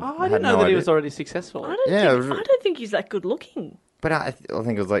 Which I I didn't know that he was already successful. I Yeah, don't think he's that good looking. But I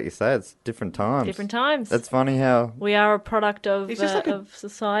think it was like you say, it's different times. Different times. It's funny how, We are a product of He's just like a- of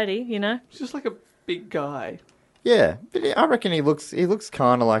society, you know. He's just like a big guy. yeah. But I reckon he looks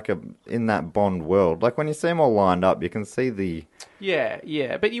kind of like in that Bond world. Like when you see them all lined up, you can see the.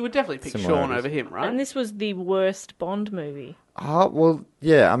 Yeah. But you would definitely pick Sean Similarities. over him, right? And this was the worst Bond movie. Oh well,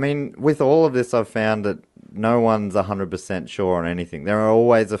 yeah. I mean, with all of this, I've found that no one's 100% sure on anything. There are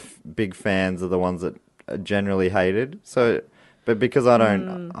always big fans of the ones that are generally hated. So, but because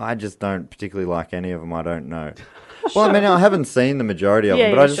I just don't particularly like any of them. I don't know. Well, I mean, I haven't seen the majority of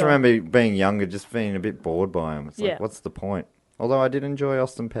them, but I just remember being younger, just being a bit bored by them. It's like, what's the point? Although I did enjoy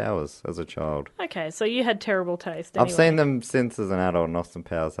Austin Powers as a child. Okay, so you had terrible taste. Anyway. I've seen them since as an adult, and Austin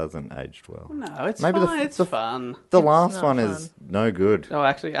Powers hasn't aged well. No, it's Maybe fine. It's fun. The It's last not one fun. is no good. Oh,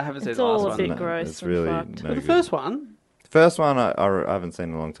 actually, I haven't seen It's the last all a one. bit No, gross it's and really fucked. no But the good. first one, First one I haven't seen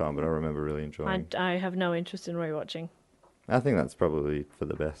in a long time, but I remember really enjoying. I have no interest in rewatching. I think that's probably for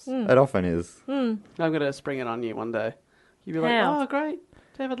the best. Hmm. It often is. I'm going to spring it on you one day. You'd be like, How? oh, great.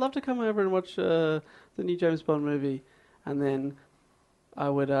 Dave, I'd love to come over and watch the new James Bond movie. And then I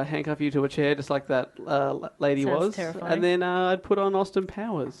would handcuff you to a chair just like that lady Sounds was. terrifying. And then I'd put on Austin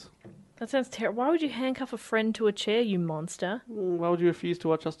Powers. That sounds terrible. Why would you handcuff a friend to a chair, you monster? Why would you refuse to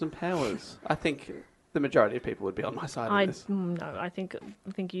watch Austin Powers? I think the majority of people would be on my side on this. No, I think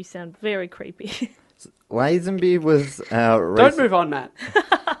you sound very creepy. Lazenby was Don't move on, Matt.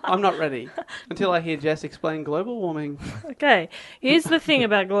 I'm not ready until I hear Jess explain global warming. Okay, here's the thing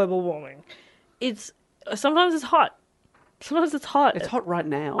about global warming. Sometimes it's hot. Sometimes it's hot. It's hot right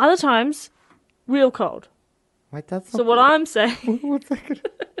now. Other times, real cold. Wait, that's So not... what I'm saying... What's that gonna...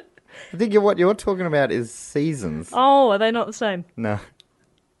 I think what you're talking about is seasons. Oh, are they not the same? No.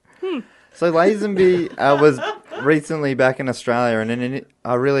 So Lazenby was recently back in Australia, and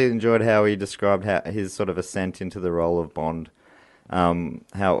I really enjoyed how he described his sort of ascent into the role of Bond.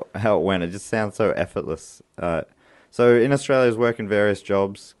 How it went. It just sounds so effortless. So in Australia, he was working various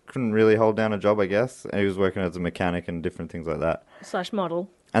jobs. Couldn't really hold down a job, I guess. And he was working as a mechanic and different things like that. / model.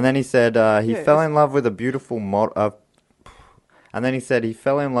 And then he said he fell in love with a beautiful And then he said he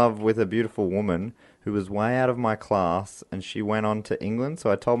fell in love with a beautiful woman who was way out of my class, and she went on to England.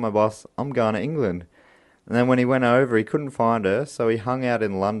 So I told my boss, I'm going to England. And then when he went over, he couldn't find her, so he hung out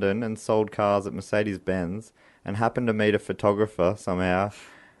in London and sold cars at Mercedes-Benz, and happened to meet a photographer somehow,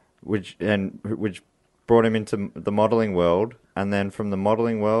 which brought him into the modelling world. And then from the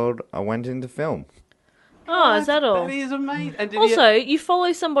modelling world, I went into film. Oh, is that all? That is amazing. And Also, you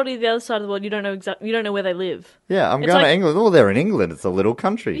follow somebody the other side of the world, you don't know where they live. Yeah, I'm It's going to like- England. Oh, they're in England. It's a little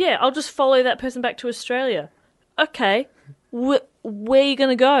country. Yeah, I'll just follow that person back to Australia. Okay, where are you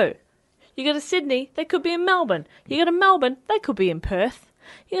going to go? You go to Sydney, they could be in Melbourne. You go to Melbourne, they could be in Perth.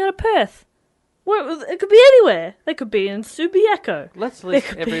 You go to Perth, it could be anywhere. They could be in Subiaco. Let's list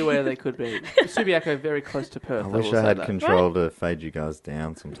could be- everywhere they could be. Subiaco, very close to Perth. I will wish say I had that. control to fade you guys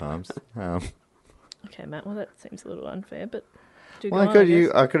down sometimes. Okay, Matt, well, that seems a little unfair, but... Well, I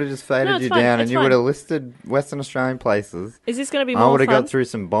could have just faded No, it's you fine, down, and it's you fine. would have listed Western Australian places. Is this going to be I more would have fun? got through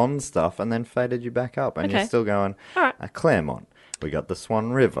some Bond stuff and then faded you back up, and Okay. you're still going. All right. Claremont. We got the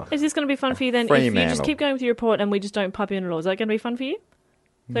Swan River. Is this going to be fun for you then? If you Fremantle. just keep going with your report and we just don't pipe you in at all, is that going to be fun for you?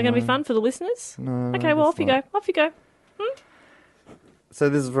 Is that going to be fun for the listeners? No. Okay, well, it's off you not. go. Off you go. So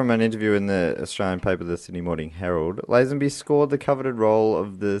this is from an interview in the Australian paper, the Sydney Morning Herald. Lazenby scored the coveted role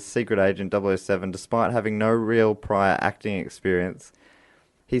of the secret agent 007 despite having no real prior acting experience.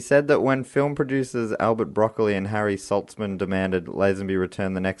 He said that when film producers Albert Broccoli and Harry Saltzman demanded Lazenby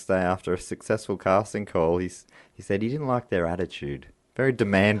return the next day after a successful casting call, he said he didn't like their attitude. Very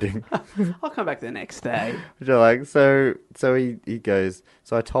demanding. I'll come back the next day. Which I like. So he goes,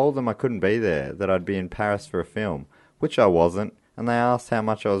 so I told them I couldn't be there, that I'd be in Paris for a film, which I wasn't, and they asked how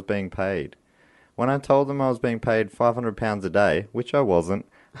much I was being paid. When I told them I was being paid £500 a day, which I wasn't,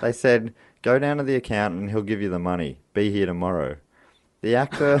 they said, go down to the accountant and he'll give you the money. Be here tomorrow. The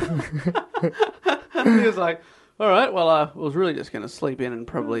actor... He was like, all right, well, I was really just going to sleep in and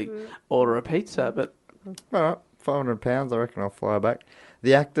probably order a pizza, but All right, £500, I reckon I'll fly back.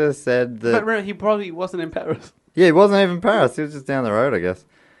 The actor said that... but remember, he probably wasn't in Paris. Yeah, he wasn't even in Paris. He was just down the road, I guess.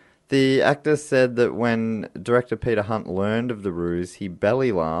 The actor said that when director Peter Hunt learned of the ruse, he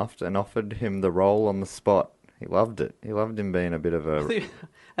belly laughed and offered him the role on the spot. He loved it. He loved him being a bit of a...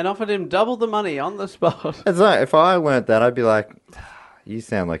 And offered him double the money on the spot. It's like, if I learnt that, I'd be like, you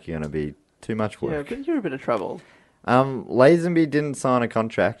sound like you're going to be too much Yeah, work. but you're in a bit of trouble. Lazenby didn't sign a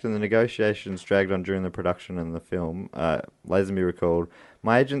contract, and the negotiations dragged on during the production of the film. Lazenby recalled,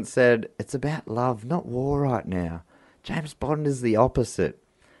 my agent said, it's about love, not war right now. James Bond is the opposite.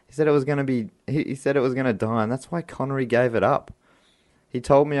 He said it was going to be. He said it was going to die, and that's why Connery gave it up. He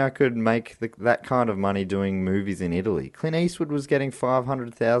told me I could make that kind of money doing movies in Italy. Clint Eastwood was getting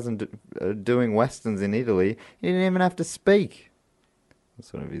 $500,000 doing westerns in Italy. He didn't even have to speak. That's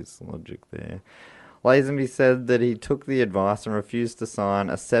sort of his logic there. Lazenby said that he took the advice and refused to sign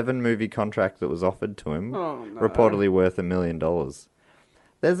a 7-movie contract that was offered to him, Oh, no. reportedly worth $1 million.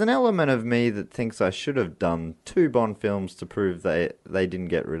 There's an element of me that thinks I should have done 2 Bond films to prove they didn't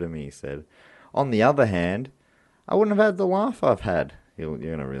get rid of me, he said. On the other hand, I wouldn't have had the life I've had. You're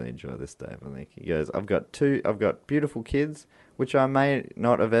going to really enjoy this, Dave, I think. He goes, I've got beautiful kids, which I may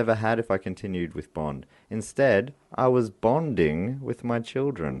not have ever had if I continued with Bond. Instead, I was bonding with my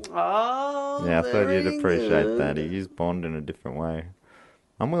children. Oh, Yeah, I thought you'd very appreciate good. that. He used Bond in a different way.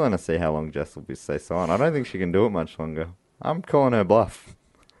 I'm willing to see how long Jess will stay silent. I don't think she can do it much longer. I'm calling her bluff.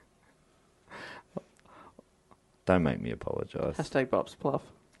 Don't make me apologise. Hashtag Bob's Bluff.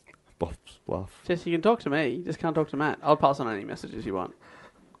 Bob's bluff. Jess, you can talk to me. You just can't talk to Matt. I'll pass on any messages you want.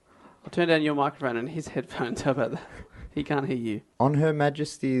 I'll turn down your microphone and his headphones. How about that? He can't hear you. On Her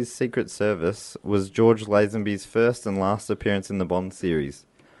Majesty's Secret Service was George Lazenby's first and last appearance in the Bond series.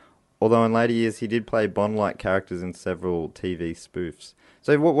 Although in later years he did play Bond-like characters in several TV spoofs.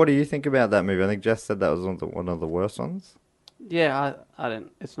 So what do you think about that movie? I think Jess said that was one of the worst ones. Yeah, I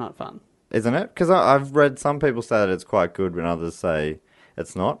don't. It's not fun. Isn't it? Because I've read some people say that it's quite good when others say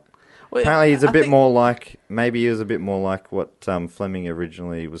it's not. Well, Apparently, he's a I bit think- more like, maybe he was a bit more like what Fleming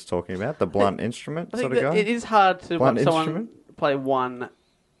originally was talking about, the blunt instrument I sort think of that guy. it is hard to Blunt watch someone instrument? play one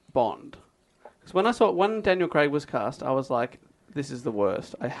Bond. Because when Daniel Craig was cast, I was like, this is the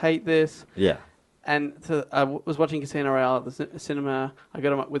worst. I hate this. Yeah. And I was watching Casino Royale at the cinema. I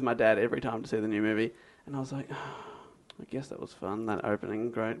go with my dad every time to see the new movie. And I was like, I guess that was fun, that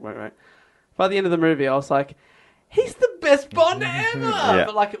opening. Great. By the end of the movie, I was like, he's the best Bond ever! Yeah.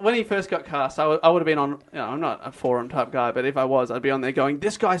 But like when he first got cast, I would have been on, I'm not a forum type guy, but if I was, I'd be on there going,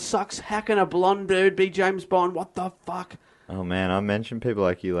 this guy sucks. How can a blonde dude be James Bond? What the fuck? Oh, man, I'll mention people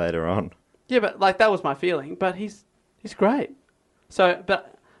like you later on. Yeah, but like that was my feeling. But he's great. So,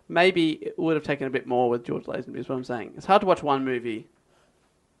 but maybe it would have taken a bit more with George Lazenby. Is what I'm saying. It's hard to watch one movie.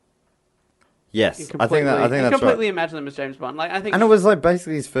 Yes, And I think that's completely right. imagine him as James Bond. Like I think, And it was like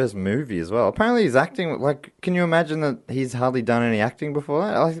basically his first movie as well. Apparently, he's acting like. Can you imagine that he's hardly done any acting before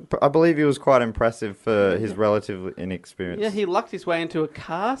that? I believe he was quite impressive for his relative inexperience. yeah, he lucked his way into a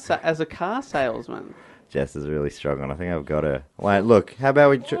car as a car salesman. Jess is really struggling. I think I've got her. Like, look, how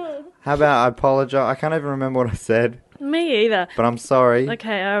about I apologize? I can't even remember what I said, Me either. but I'm sorry.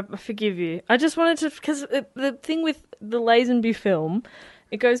 Okay, I forgive you. I just wanted to, because the thing with the Lazenby film,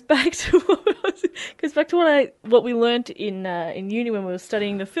 it goes back to what we learnt in uni when we were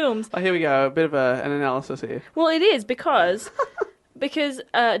studying the films. Oh, here we go. A bit of an analysis here. Well, it is because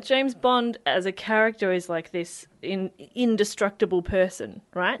James Bond as a character is like this indestructible person,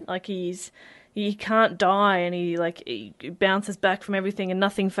 right? Like he can't die, and he bounces back from everything, and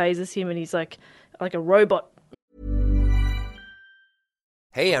nothing phases him, and he's like a robot.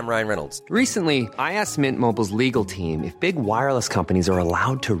 Hey, I'm Ryan Reynolds. Recently, I asked Mint Mobile's legal team if big wireless companies are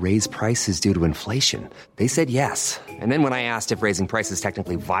allowed to raise prices due to inflation. They said yes. And then when I asked if raising prices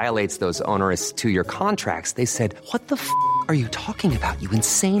technically violates those onerous two-year contracts, they said, "What the f*** are you talking about, you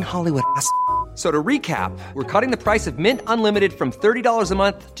insane Hollywood ass?" So to recap, we're cutting the price of Mint Unlimited from $30 a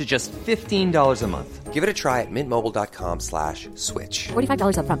month to just $15 a month. Give it a try at mintmobile.com/switch.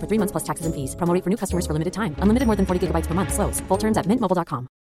 $45 up front for 3 months plus taxes and fees. Promo rate for new customers for limited time. Unlimited more than 40 gigabytes per month. Slows full terms at mintmobile.com.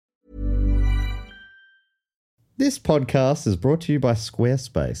 This podcast is brought to you by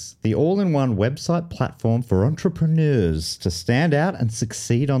Squarespace, the all-in-one website platform for entrepreneurs to stand out and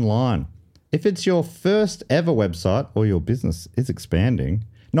succeed online. If it's your first ever website or your business is expanding,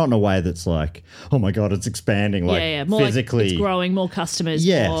 not in a way that's like, oh my God, it's expanding, like more physically. like it's growing, more customers,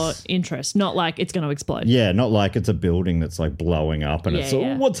 Yes. more interest. Not like it's going to explode. Yeah, not like it's a building that's like blowing up and it's,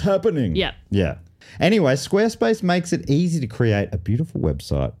 Yeah. oh, what's happening? Yeah. Yeah. Anyway, Squarespace makes it easy to create a beautiful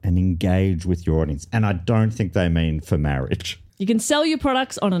website and engage with your audience. And I don't think they mean for marriage. You can sell your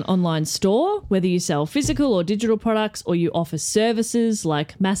products on an online store, whether you sell physical or digital products, or you offer services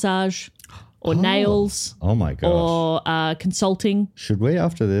like massage or nails Oh my gosh. or consulting. Should we,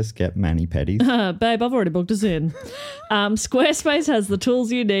 after this, get mani-pedis? Babe, I've already booked us in. Squarespace has the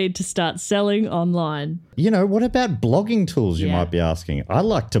tools you need to start selling online. You know, what about blogging tools, you Yeah. might be asking? I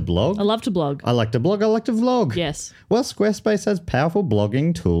like to blog. I love to blog. I like to blog. I like to vlog. Yes. Well, Squarespace has powerful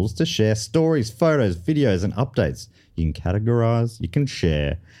blogging tools to share stories, photos, videos, and updates. You can categorize, you can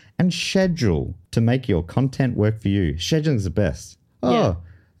share, and schedule to make your content work for you. Scheduling's the best. Oh, Yeah.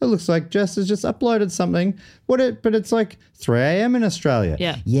 it looks like Jess has just uploaded something. But it's like 3 a.m. in Australia.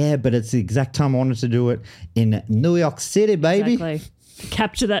 Yeah. Yeah, but it's the exact time I wanted to do it in New York City, baby. Exactly.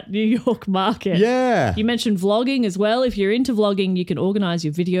 Capture that New York market. Yeah. You mentioned vlogging as well. If you're into vlogging, you can organize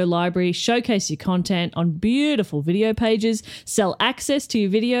your video library, showcase your content on beautiful video pages, sell access to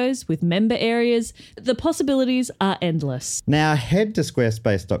your videos with member areas. The possibilities are endless. Now head to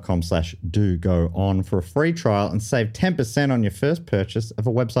squarespace.com/do-go-on for a free trial and save 10% on your first purchase of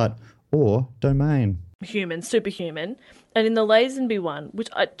a website or domain. Human, superhuman. And in the Lazenby one, which,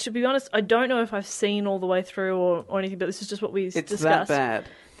 to be honest, I don't know if I've seen all the way through or anything, but this is just what we It's discussed. that bad.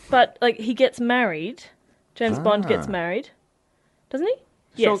 But, like, he gets married. James Bond gets married. Doesn't he?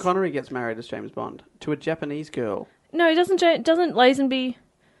 Sean Yes. Connery gets married as James Bond to a Japanese girl. No, he doesn't. Doesn't Lazenby...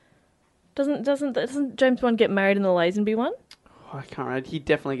 Doesn't James Bond get married in the Lazenby one? Oh, I can't remember. He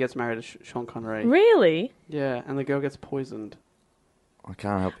definitely gets married to Sean Connery. Really? Yeah, and the girl gets poisoned. I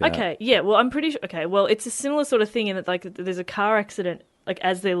can't help you. out. Okay, yeah, well, I'm pretty sure... Okay, well, it's a similar sort of thing in that, like, there's a car accident, like,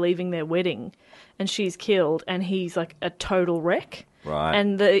 as they're leaving their wedding, and she's killed, and he's, like, a total wreck. Right.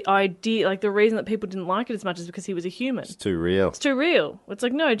 And the idea, like, the reason that people didn't like it as much is because he was a human. It's too real. It's too real. It's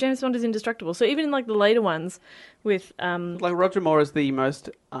like, no, James Bond is indestructible. So even in, like, the later ones with... Like Roger Moore is the most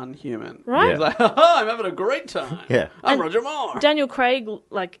unhuman. Right? He's like, I'm having a great time. Yeah. I'm Roger Moore. Daniel Craig,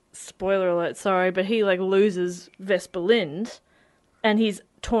 like, spoiler alert, sorry, but he, like, loses Vesper Lind, and he's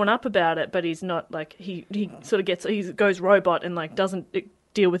torn up about it, but he's not, like, he sort of gets, he goes robot and, like, doesn't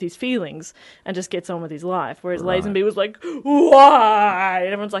deal with his feelings and just gets on with his life. Whereas Lazenby was like, why?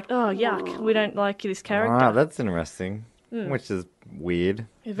 And everyone's like, oh, yuck, we don't like this character. Wow, that's interesting. Which is weird.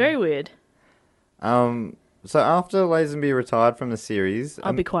 Very weird. So after Lazenby retired from the series...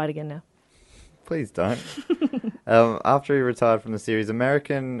 I'll be quiet again now. Please don't. After he retired from the series,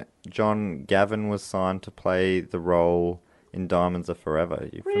 American John Gavin was signed to play the role in Diamonds Are Forever.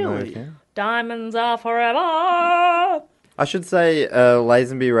 You familiar with him? Diamonds are forever. I should say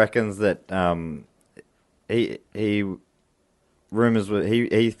Lazenby reckons that he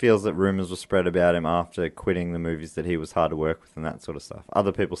feels that rumors were spread about him after quitting the movies that he was hard to work with and that sort of stuff.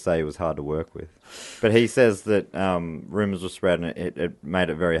 Other people say he was hard to work with, but he says that rumors were spread and it made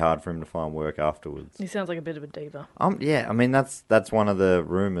it very hard for him to find work afterwards. He sounds like a bit of a diva. Yeah, I mean that's one of the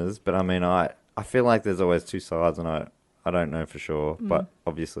rumors, but I mean I feel like there's always two sides, and I don't know for sure, but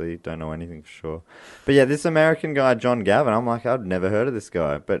obviously don't know anything for sure. But yeah, this American guy John Gavin, I'm like, I'd never heard of this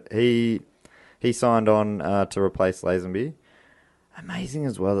guy, but he signed on to replace Lazenby. Amazing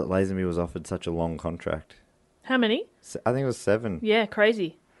as well that Lazenby was offered such a long contract. How many? I think it was 7. Yeah,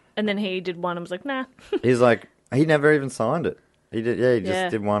 crazy. And then he did one and was like, nah. He's like, he never even signed it. He did, he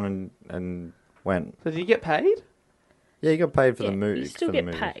just did one and went. So did he get paid? Yeah, he got paid for the movie. You still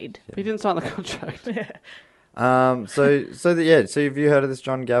get paid. But he didn't sign the contract. So have you heard of this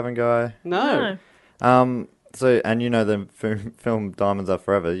John Gavin guy? No. So, and you know the film Diamonds Are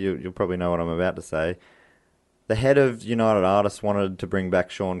Forever, you'll probably know what I'm about to say. The head of United Artists wanted to bring back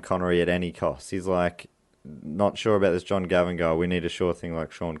Sean Connery at any cost. He's like, not sure about this John Gavin guy. We need a sure thing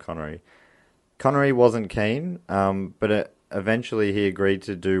like Sean Connery. Connery wasn't keen, but eventually he agreed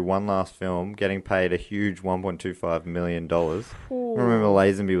to do one last film, getting paid a huge $1.25 million. Remember,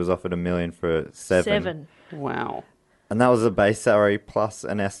 Lazenby was offered $1 million for 7. Wow. And that was a base salary plus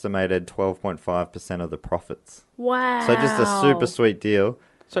an estimated 12.5% of the profits. Wow. So just a super sweet deal.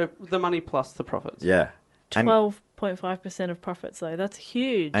 So the money plus the profits. Yeah. 12.5% of profits, though. That's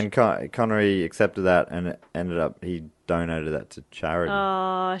huge. And Connery accepted that and ended up, he donated that to charity.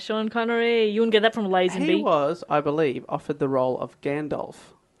 Oh, Sean Connery. You wouldn't get that from Lazenby. He was, I believe, offered the role of Gandalf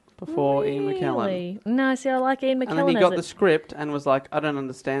before Ian McKellen. No, see, I like Ian McKellen. And then he got the script and was like, I don't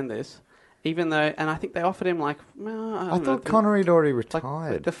understand this. Even though, and I think they offered him like, I thought Connery had already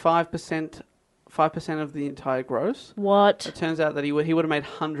retired. Like the 5% of the entire gross. What? It turns out that he would have made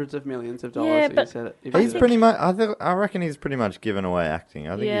hundreds of millions of dollars. Yeah, if but he said it, if He's he pretty much. I reckon he's pretty much given away acting.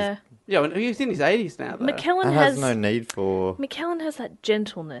 I think he's in his 80s now. Though. McKellen has no need for. McKellen has that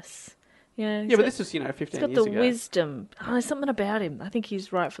gentleness. Yeah, but this was 15 years ago. He's got the wisdom. Oh, there's something about him. I think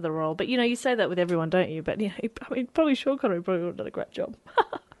he's right for the role. But you say that with everyone, don't you? But probably Sean Connery probably would have done a great job.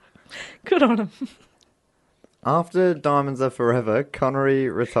 Good on him. After Diamonds Are Forever, Connery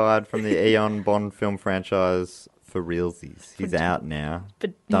retired from the Eon Bond film franchise for realsies. He's out now.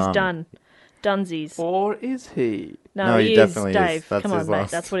 But he's done. Dunsies. Or is he? No, he definitely is, Dave. is. That's Come on, his mate.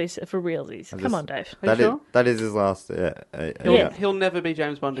 last. That's what he said for realsies. Come on, Dave. Are you sure? That is his last. He'll never be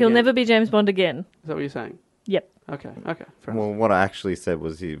James Bond He'll again. never be James Bond again. Is that what you're saying? Yep. Okay, fair enough. Well, what I actually said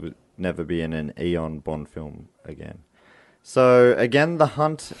was he would never be in an Eon Bond film again. So, again, the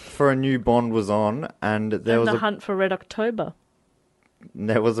hunt for a new Bond was on, and there was the hunt for Red October.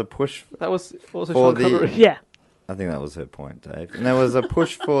 There was a push. That was also for Sean Connery. Yeah. I think that was her point, Dave. And there was a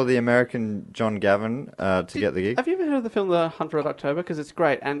push for the American John Gavin to get the gig. Have you ever heard of the film The Hunt for Red October? Because it's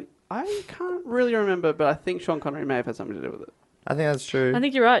great, and I can't really remember, but I think Sean Connery may have had something to do with it. I think that's true. I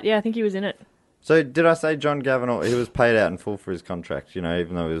think you're right. Yeah, I think he was in it. So did I say John Gavin? He was paid out in full for his contract,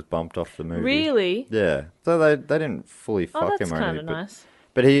 even though he was bumped off the movie. Really? Yeah. So they didn't fully fuck him or anything. That's kind of nice.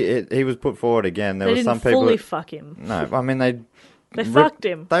 But he was put forward again. There they were didn't some people fully fuck him. No, I mean they fucked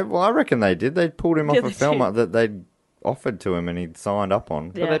him. I reckon they did. They pulled him off a film did. that they'd offered to him and he'd signed up on.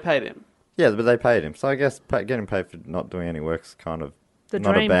 But they paid him. Yeah, but they paid him. So I guess getting paid for not doing any work's kind of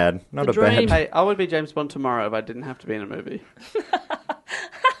not dream. a bad. Not The a bad. dream. Hey, I would be James Bond tomorrow if I didn't have to be in a movie.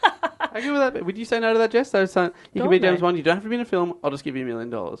 I agree with that. Would you say no to that, Jess? You can be James Bond. You don't have to be in a film. I'll just give you $1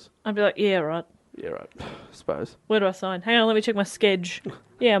 million. I'd be like, yeah, right. Yeah, right. I suppose. Where do I sign? Hang on, let me check my schedule.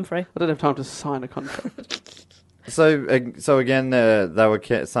 Yeah, I'm free. I don't have time to sign a contract. So again,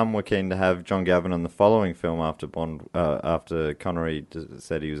 some were keen to have John Gavin on the following film after after Connery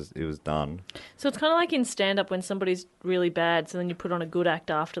said he was done. So it's kind of like in stand-up when somebody's really bad, so then you put on a good act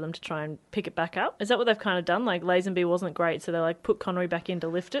after them to try and pick it back up. Is that what they've kind of done? Like Lazenby wasn't great, so they put Connery back in to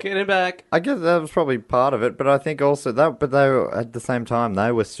lift it. Get him back. I guess that was probably part of it, but I think also but they were, at the same time,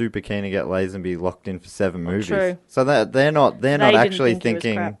 they were super keen to get Lazenby locked in for 7 movies. True. So they're not actually think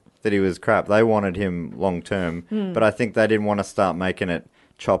thinking that he was crap. They wanted him long term, but I think they didn't want to start making it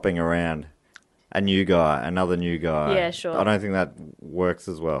chopping around. new guy, another new guy. Yeah, sure. I don't think that works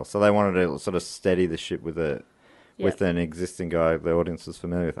as well. So they wanted to sort of steady the ship with with an existing guy the audience was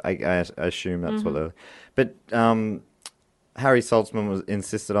familiar with. I assume that's what they're... But Harry Saltzman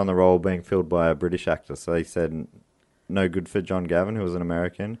insisted on the role being filled by a British actor. So he said no good for John Gavin, who was an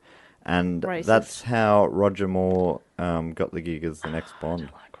American. And Racist. that's how Roger Moore got the gig as the next Bond.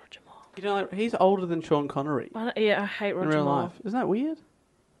 Like Roger Moore. You know, he's older than Sean Connery I hate in Roger real Moore. life. Isn't that weird?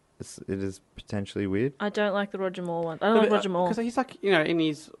 It is potentially weird. I don't like the Roger Moore one. I don't like Roger Moore. Because he's like, in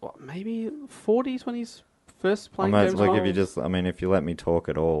his, maybe 40s when he's first playing Look, James Bond. if you let me talk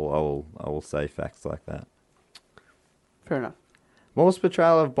at all, I will say facts like that. Fair enough. Moore's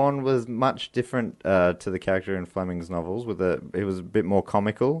portrayal of Bond was much different to the character in Fleming's novels. It was a bit more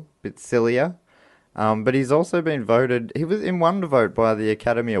comical, a bit sillier. But he's also been voted... He was in one vote by the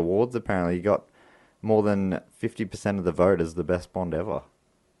Academy Awards, apparently. He got more than 50% of the vote as the best Bond ever.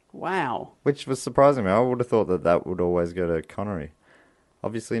 Wow. Which was surprising me. I would have thought that would always go to Connery.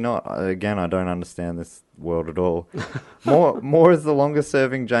 Obviously not. Again, I don't understand this world at all. Moore is the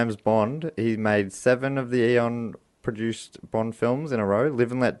longest-serving James Bond. He made 7 of the Eon-produced Bond films in a row.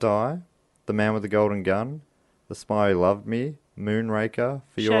 Live and Let Die, The Man with the Golden Gun, The Spy Who Loved Me, Moonraker,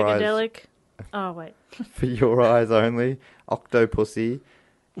 For Your Eyes... Shagadelic. Oh, wait. For Your Eyes Only, Octopussy,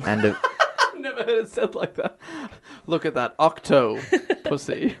 and... Never heard it said like that. Look at that. Octo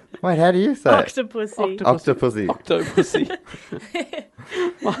pussy. Wait, how do you say it? Octopussy. Octopussy. Octopussy.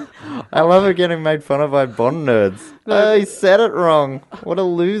 I love it getting made fun of by Bond nerds. Oh, he said it wrong. What a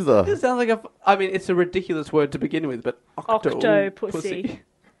loser. It sounds like it's a ridiculous word to begin with, but Octopussy.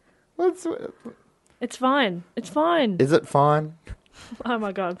 What's... It's fine. It's fine. Is it fine? Oh,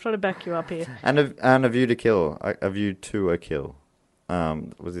 my God. I'm trying to back you up here. And a View to Kill. A View to a Kill.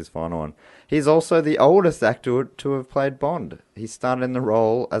 Was his final one. He's also the oldest actor to have played Bond. He started in the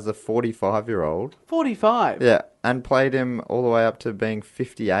role as a 45-year-old. 45? Yeah, and played him all the way up to being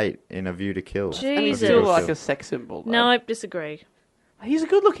 58 in A View to Kill. Jesus. And he's still like a sex symbol. Though. No, I disagree. He's a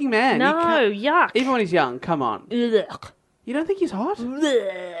good-looking man. No, yuck. Even when he's young, come on. Ugh. You don't think he's hot?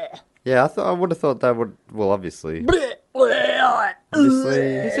 Yeah, I would have thought that would... Well, obviously.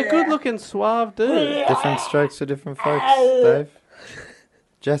 Obviously, He's a good-looking, suave dude. different strokes for different folks, Dave.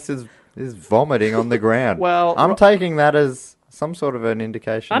 Jess is vomiting on the ground. Well, I'm taking that as some sort of an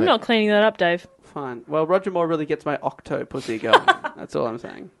indication. I'm that- not cleaning that up, Dave. Fine. Well, Roger Moore really gets my octo-pussy going. That's all I'm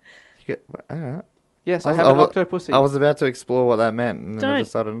saying. All right. Yes, I have an octo-pussy. I was about to explore what that meant, and then I Don't.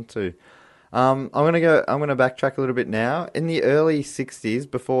 decided not to. I'm gonna backtrack a little bit now. In the early '60s,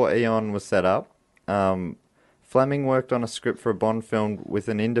 before Eon was set up, Fleming worked on a script for a Bond film with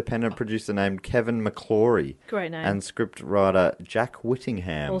an independent producer named Kevin McClory. Great name. And script writer Jack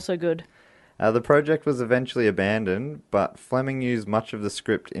Whittingham. Also good. The project was eventually abandoned, but Fleming used much of the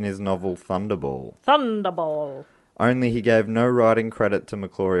script in his novel Thunderball. Thunderball. Only he gave no writing credit to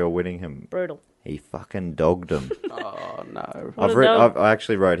McClory or Whittingham. Brutal. He fucking dogged him. Oh, no. I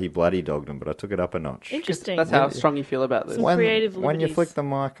actually wrote he bloody dogged him, but I took it up a notch. Interesting. That's how strong you feel about this. Some creative When you liberties. flick the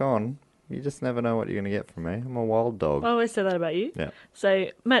mic on, you just never know what you're going to get from me. I'm a wild dog. I always say that about you. Yeah. So,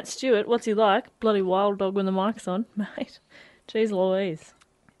 Matt Stewart, what's he like? Bloody wild dog when the mic's on. Mate. Jeez Louise.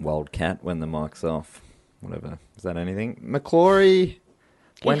 Wild cat when the mic's off. Whatever. Is that anything? McClory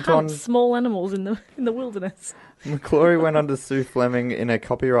He went on... hunts small animals in the wilderness. McClory went on to sue Fleming in a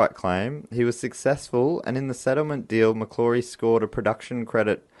copyright claim. He was successful, and in the settlement deal, McClory scored a production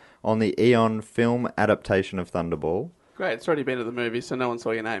credit on the Eon film adaptation of Thunderball. Great. It's already been at the movie, so no one saw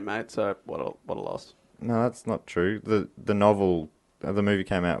your name, mate. So what a loss. No, that's not true. The novel, the movie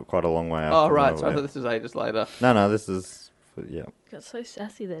came out quite a long way after. Oh, the right. novel, So I yeah. thought this was ages later. No, this is... Yeah. Got so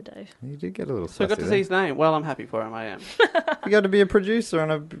sassy there, Dave. You did get a little So I got to sassy see his name. Well, I'm happy for him. I am. there. You got to be a producer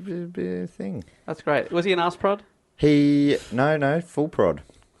on a thing. That's great. Was he an ass prod? No, full prod.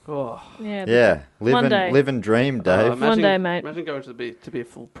 Oh. Yeah. Yeah, One day. live and dream, Dave. Imagine, One day, mate. Imagine going to be a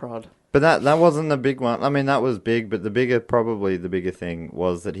full prod. But that wasn't the big one. I mean, that was big, but the bigger thing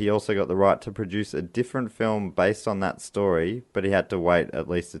was that he also got the right to produce a different film based on that story, but he had to wait at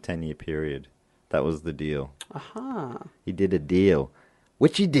least a 10-year period. That was the deal. Aha. He did a deal,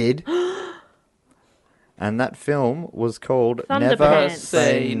 which he did. And that film was called Never Thunderpants.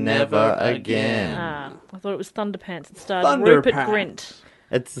 Say Never Again. Ah, I thought it was Thunderpants. It starred Thunderpants. Rupert Grint.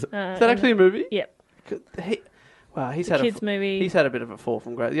 It's Is that actually a movie? Yep. He's a had kids' movie. He's had a bit of a fall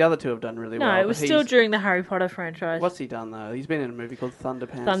from grace. The other two have done really No, well. it but was he's- still during the Harry Potter franchise. What's he done though? He's been in a movie called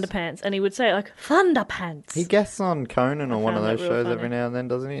Thunderpants. Thunderpants, and he would say it like Thunderpants. he guests on Conan I or one of found those that real shows every funny. now and then,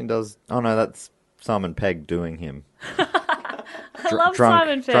 doesn't he? And does that's Simon Pegg doing him. I love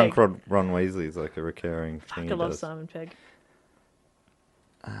Simon Pegg. Drunk Ron Weasley is like a recurring thing. I he love does. Simon Pegg.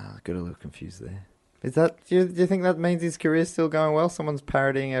 I got a little confused there. Is that? Do you think that means his career's still going well? Someone's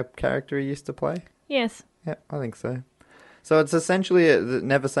parodying a character he used to play? Yes. Yeah, I think so. So it's essentially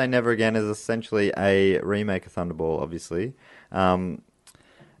Never Say Never Again is essentially a remake of Thunderball, obviously,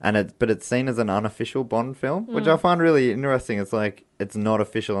 but it's seen as an unofficial Bond film, which I find really interesting. It's like it's not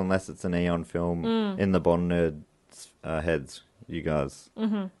official unless it's an Eon film in the Bond nerds' heads. You guys,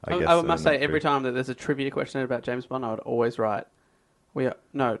 I must say, every time that there's a trivia question about James Bond, I would always write, we are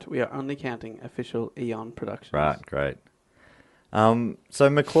only counting official Eon productions. Right, great. So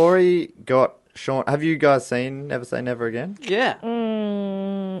McClory got Sean. Have you guys seen Never Say Never Again? Yeah.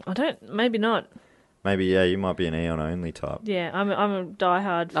 I don't. Maybe not. Maybe, yeah, you might be an Eon only type. Yeah, I'm a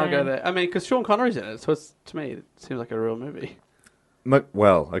diehard fan. I'll go there. I mean, because Sean Connery's in it, so to me, it seems like a real movie.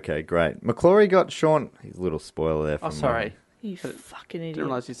 Well, okay, great. McClory got Sean. He's a little spoiler there. From Sorry. You fucking Didn't idiot.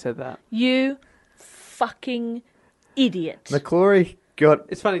 realise you said that. You fucking idiot. McClory got.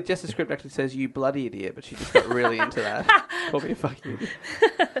 It's funny, Jess's script actually says, you bloody idiot, but she just got really into that. Called me a fucking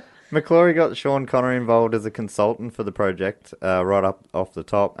idiot. McClory got Sean Connery involved as a consultant for the project, right up off the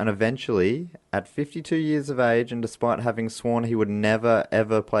top, and eventually, at 52 years of age, and despite having sworn he would never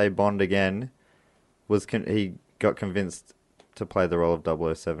ever play Bond again, he got convinced to play the role of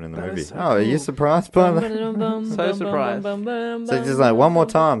 007 in the movie. So Are you surprised by that? So surprised. So he's just like, one more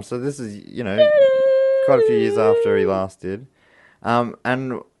time. So this is, quite a few years after he last did. And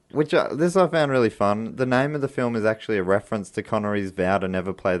this I found really fun. The name of the film is actually a reference to Connery's vow to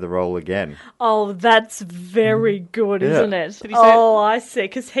never play the role again. Oh, that's very good, isn't it? Did he say- I see.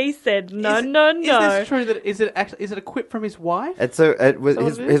 Because he said no. Is this true? Is it a quip from his wife?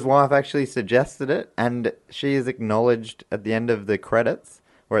 His wife actually suggested it, and she is acknowledged at the end of the credits,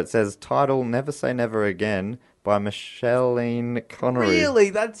 where it says title "Never Say Never Again" by Micheline Connery.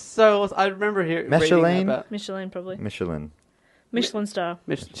 Really? That's so. I remember reading Micheline? that. Michelin, probably. Michelin star.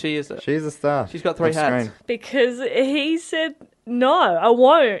 She is. She's a star. She's got 3 On hats. screen. Because he said, no, I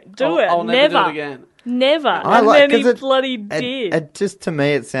won't do it. I'll never do it again. Never. I And like- then he 'cause bloody did. It just, to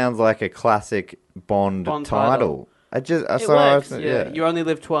me, it sounds like a classic Bond title. It works. Yeah. You only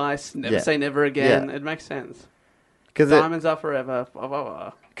live twice. Never say never again. It makes sense. Diamonds are forever. Blah, blah,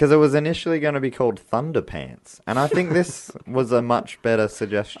 blah. Because it was initially going to be called Thunderpants, and I think this was a much better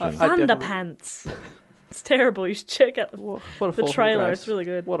suggestion. Thunderpants. It's terrible. You should check out the What a fall from trailer. grace. It's really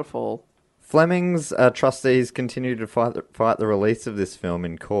good. What a fall. Fleming's trustees continued to fight the release of this film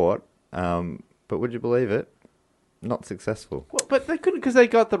in court, but would you believe it? Not successful. Well, but they couldn't because they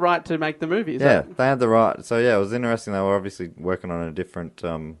got the right to make the movie. They had the right. So yeah, it was interesting. They were obviously working on a different,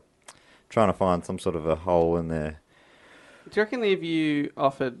 trying to find some sort of a hole in there. Do you reckon if you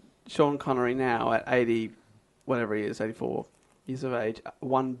offered Sean Connery now at 80, whatever he is, 84 years of age,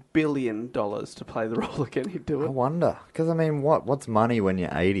 $1 billion to play the role again, he'd do I it? wonder, because I mean, what's money when you're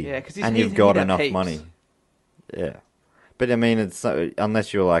 80? Yeah, 'cause and he'd you've got have enough heaps. money. Yeah, but I mean, it's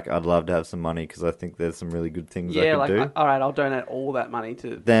unless you're like, I'd love to have some money because I think there's some really good things I could do. All right, I'll donate all that money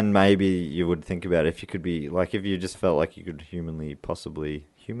to. Then maybe you would think about if you could be like, if you just felt like you could humanly possibly.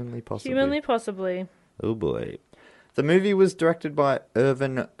 Oh boy. The movie was directed by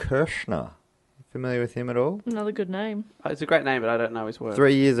Irvin Kershner. Familiar with him at all? Another good name. It's a great name, but I don't know his work.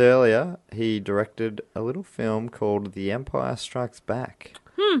 3 years earlier, he directed a little film called The Empire Strikes Back.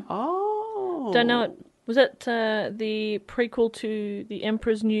 Oh. Don't know it. Was it the prequel to The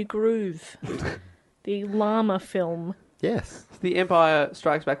Emperor's New Groove? The llama film. Yes. The Empire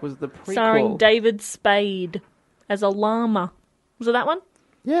Strikes Back was the prequel. Starring David Spade as a llama. Was it that one?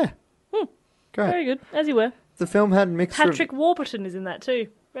 Yeah. Great. Very good. As you were. The film had mixed Patrick Warburton is in that too.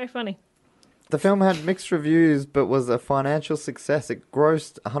 Very funny. The film had mixed reviews, but was a financial success. It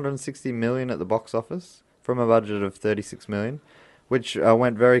grossed $160 million at the box office from a budget of $36 million, which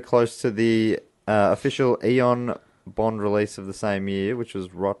went very close to the official Eon Bond release of the same year, which was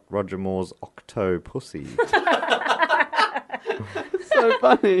Roger Moore's Octopussy, So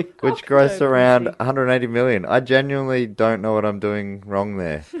funny. which grossed around $180 million. I genuinely don't know what I'm doing wrong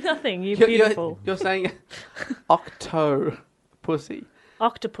there. Nothing. You're beautiful. You're saying Octopussy.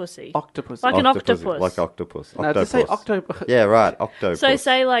 Octopussy. Octopus. Like an octopus. Like octopus. No, just say octopus. Yeah, right. Octopus. So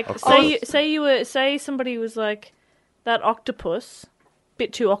say like Octopus. say somebody was like that octopus,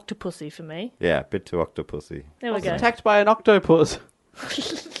 bit too octopusy for me. Yeah, bit too octopusy. There I we was go. attacked by an octopus.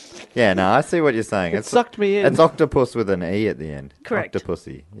 Yeah, no, I see what you're saying. It sucked me in. It's octopus with an E at the end. Correct.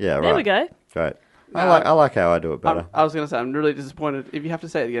 Octopussy. Yeah, right. There we go. Great. I like how I do it better. I was going to say, I'm really disappointed. If you have to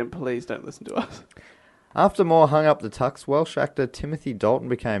say it again, please don't listen to us. After Moore hung up the tux, Welsh actor Timothy Dalton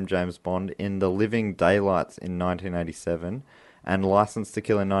became James Bond in The Living Daylights in 1987 and Licence to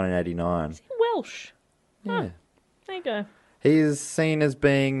Kill in 1989. Welsh. Yeah. There you go. He is seen as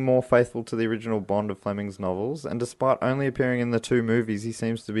being more faithful to the original Bond of Fleming's novels, and despite only appearing in the 2 movies, he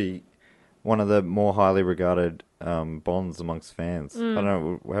seems to be one of the more highly regarded Bonds amongst fans. I don't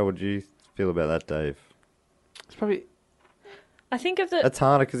know, how would you feel about that, Dave? It's probably... I think of the. That's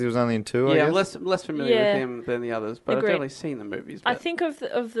harder because he was only in 2, I Yeah, guess. I'm less familiar Yeah. with him than the others, but Agreed. I've definitely seen the movies. I but- think of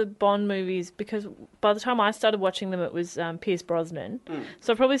the Bond movies because by the time I started watching them, it was Pierce Brosnan.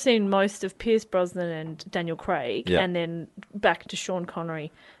 So I've probably seen most of Pierce Brosnan and Daniel Craig, Yeah. and then back to Sean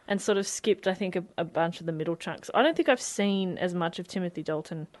Connery, and sort of skipped, I think, a bunch of the middle chunks. I don't think I've seen as much of Timothy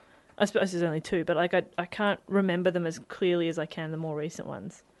Dalton. I suppose there's only 2, but like I can't remember them as clearly as I can the more recent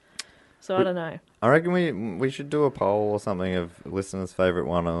ones. So I don't know. I reckon we should do a poll or something of listeners' favourite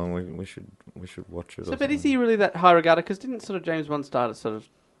one, and we should watch it. So, or but is something. he really that high regarded? Because didn't sort of James Bond start to sort of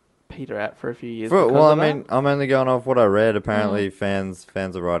peter out for a few years? Well, because I of that? mean, I'm only going off what I read. Apparently, fans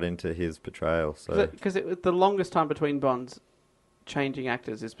are right into his portrayal. So Because the longest time between Bonds changing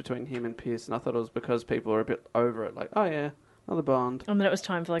actors is between him and Pierce, and I thought it was because people were a bit over it, like, oh yeah, another Bond. And then it was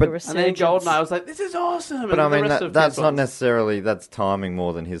time for like But- a And then resurgence. GoldenEye, I was like, this is awesome. But and I the mean, rest of that's Pierce not Bonds- necessarily, that's timing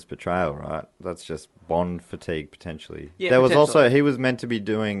more than his portrayal, right? That's just Bond fatigue, potentially. Yeah, there was potentially. also, he was meant to be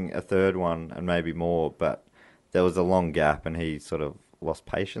doing a 3rd one and maybe more, but there was a long gap and he sort of lost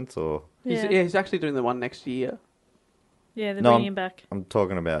patience, or... He's, Yeah. he's actually doing the one next year. Yeah, they're No, bringing him back. I'm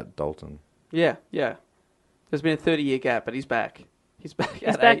talking about Dalton. Yeah. There's been a 30-year gap, but he's back. He's back. He's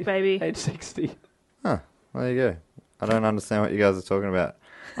at back, baby. Age 60. Huh, there you go. I don't understand what you guys are talking about.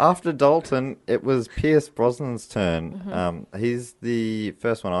 After Dalton, it was Pierce Brosnan's turn. He's the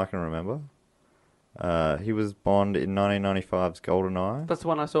first one I can remember. He was Bond in 1995's GoldenEye. That's the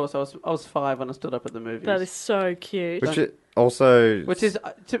one I saw. So I was 5 when I stood up at the movies. That is so cute. Which it also... Which is,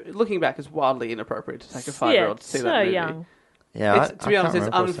 looking back, is wildly inappropriate to take a 5-year-old to see so that movie. young. Yeah, To be honest, it's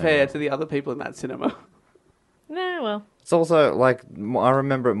unfair to the other people in that cinema. Nah, well, It's also, like, I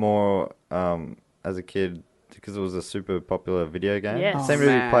remember it more as a kid because it was a super popular video game. Yes. It Oh, seemed to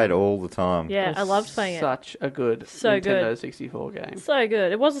be man. played all the time. yeah, I loved playing it. Such a good So Nintendo good. 64 game. So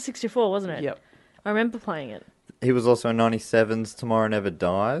good. It was a 64, wasn't it? Yep. I remember playing it. He was also in 97's Tomorrow Never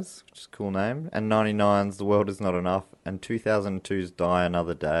Dies, which is a cool name, and 99's The World Is Not Enough, and 2002's Die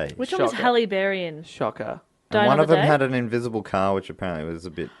Another Day. Which one was Shocker. Halle Berry in? Shocker. Die And one of Another them Day? had an invisible car, which apparently was a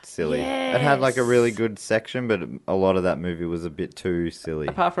bit silly. It had like a really Yes. good section, but a lot of that movie was a bit too silly.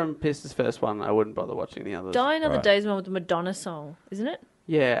 Apart from Pierce's first one, I wouldn't bother watching the others. Die Another Right. Day's one with the Madonna song, isn't it?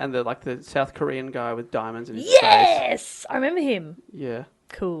 Yeah, and the South Korean guy with diamonds in his face. Yes! I remember him. Yeah.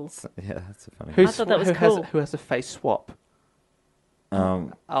 Cool. Yeah, that's a funny. Who thought that was who cool. Who has a face swap? A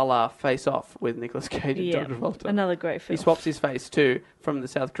la Face Off with Nicolas Cage and Yeah. John Travolta. Another great He film. swaps his face too from the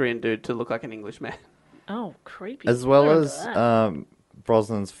South Korean dude to look like an Englishman. Oh, creepy. As well I remember as that.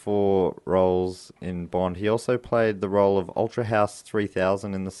 Brosnan's 4 roles in Bond, he also played the role of Ultra House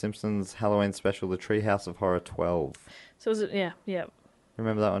 3000 in The Simpsons Halloween special, The Treehouse of Horror 12. So was it? Yeah.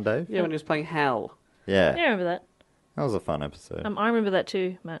 Remember that one, Dave? Yeah, when he was playing Hal. Yeah, Yeah, I remember that. that was a fun episode. I remember that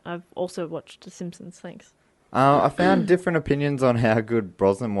too, Matt. I've also watched The Simpsons. Thanks. I found different opinions on how good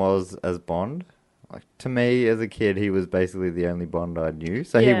Brosnan was as Bond. Like, to me, as a kid, he was basically the only Bond I knew.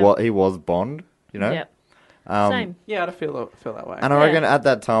 So Yeah. he was Bond, you know? Yep. Um, Same. Yeah, I feel that way. And I Yeah. reckon at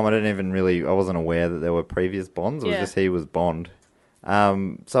that time, I wasn't aware that there were previous Bonds. It was Yeah. just he was Bond. So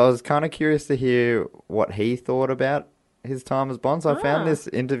I was kind of curious to hear what he thought about his time as Bond. So I found this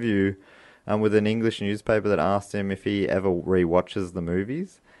interview with an English newspaper that asked him if he ever rewatches the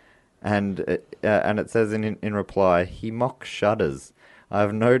movies. And it says in reply, he mock shudders. I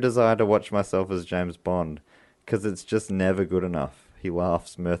have no desire to watch myself as James Bond because it's just never good enough. He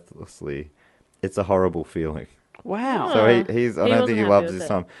laughs mirthlessly. It's a horrible feeling. Wow. So I He don't think wasn't he happy loves with his it.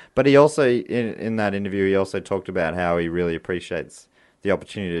 time. But he also, in that interview, he also talked about how he really appreciates the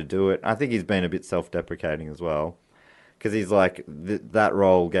opportunity to do it. I think he's been a bit self-deprecating as well. Because he's like, that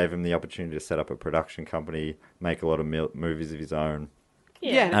role gave him the opportunity to set up a production company, make a lot of movies of his own.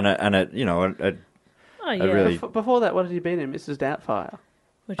 Yeah. And it you know, Oh yeah. really- Before that, what had he been in? Mrs. Doubtfire.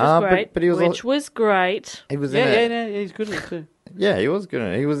 Which was great. but he was which was great. he was Yeah, in yeah, he's good in it too. Yeah, he was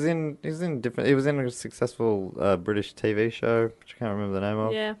good. He was in a successful British TV show, which I can't remember the name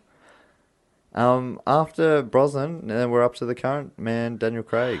of. Yeah. After Brosnan, then we're up to the current man, Daniel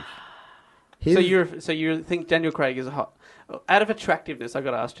Craig. So you think Daniel Craig is a hot? Out of attractiveness, I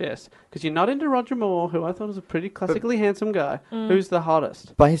got to ask Jess because you're not into Roger Moore, who I thought was a pretty classically handsome guy. Who's the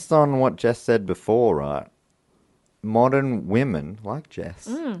hottest? Based on what Jess said before, right? Modern women like Jess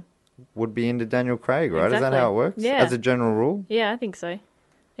would be into Daniel Craig, right? Is that Exactly. how it works? Yeah. As a general rule. Yeah, I think so.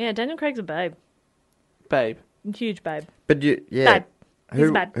 Yeah, Daniel Craig's a babe. Babe. Huge babe. But yeah, Babe. He's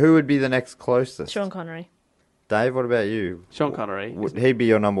a babe. who would be the next closest? Sean Connery. Dave, what about you? Sean Connery. Would he be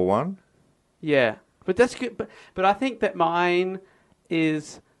your number one? Yeah, but that's good. But I think that mine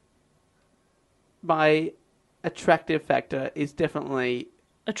is my attractive factor is definitely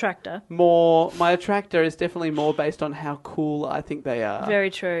Attractor. more. My attractor is definitely more based on how cool I think they are. Very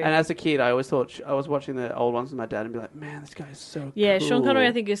true. And as a kid, I always thought I was watching the old ones with my dad and be like, "Man, this guy is so Yeah, cool." Sean Connery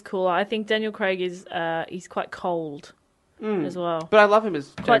I think is cool. I think Daniel Craig is he's quite cold as well. But I love him as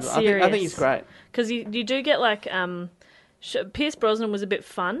Quite James. I think serious. he's great. Because you do get like Pierce Brosnan was a bit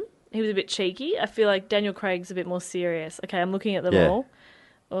fun. He was a bit cheeky. I feel like Daniel Craig's a bit more serious. Okay, I'm looking at them Yeah. all.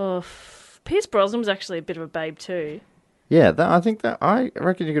 Oh, Pierce Brosnan was actually a bit of a babe too. Yeah, I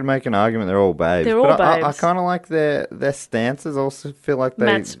reckon you could make an argument they're all babes. They're all but I babes. kind of like their stances. Also feel like they.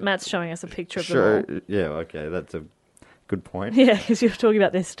 Matt's showing us a picture of Sure. them all. Yeah. Okay, that's a good point. Yeah, because you're talking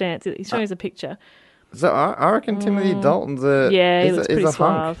about their stance. He's showing us a picture. So I reckon Timothy Dalton's a Yeah, he is looks a, is pretty a hunk.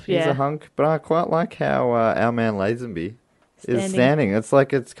 suave, He's yeah. a hunk, but I quite like how our man Lazenby is Standing. standing. It's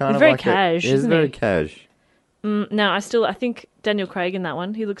like it's kind He's of very like cash, He's isn't very he? cash. No, I think Daniel Craig in that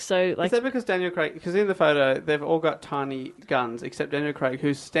one. He looks so like Is that because Daniel Craig? Because in the photo, they've all got tiny guns except Daniel Craig,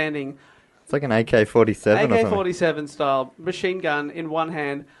 who's standing It's like an AK-47 or something. AK-47 style machine gun in one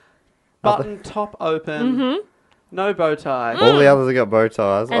hand, button top open, no bow tie. All the others have got bow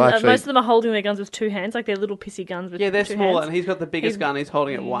ties. and Well, actually, most of them are holding their guns with two hands, like they're little pissy guns with Yeah, they're two smaller, hands. and he's got the biggest gun. He's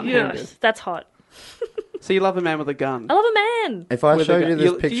holding it one-handed. Yes, that's hot. So you love a man with a gun. I love a man. if I With a showed gun. you this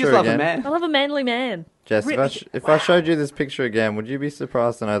You picture just love a again, man. I love a manly man. Jess, Really? if I showed you this picture again, would you be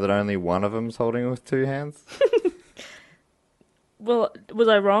surprised to know that only one of them's holding it with two hands? Well, was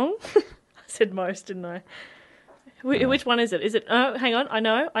I wrong? I said most, didn't I? Which one is it? Is it? Oh, hang on. I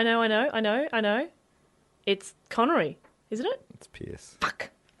know. It's Connery, isn't it? It's Pierce.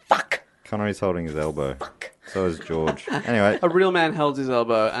 Fuck. Connery's holding his elbow. So is George. Anyway, A real man holds his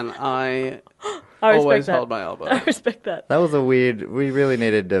elbow, and I I respect always that. hold my elbow. I respect that. that was a weird. We really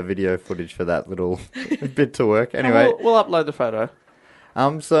needed video footage for that little bit to work. Anyway, We'll upload the photo.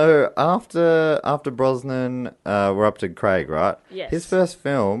 so after Brosnan, we're up to Craig, right? Yes. His first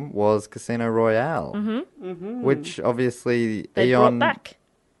film was Casino Royale, which obviously They Eon brought back.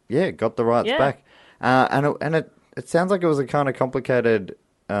 Yeah, got the rights Yeah. back. And it sounds like it was a kind of complicated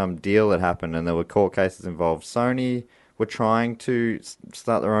deal that happened, and there were court cases involved. Sony were trying to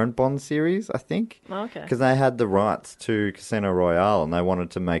start their own Bond series, I think. Oh, okay. Because they had the rights to Casino Royale, and they wanted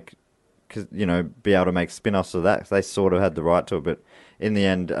to be able to make spin-offs of that. So they sort of had the right to it, but in the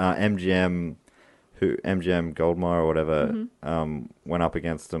end, MGM Goldmire or whatever, went up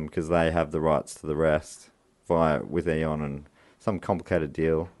against them because they have the rights to the rest with Eon and some complicated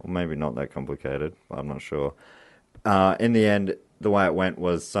deal, or maybe not that complicated. I'm not sure. In the end, the way it went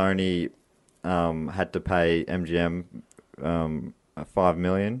was Sony had to pay MGM $5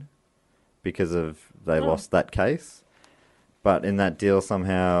 million because they lost that case. But in that deal,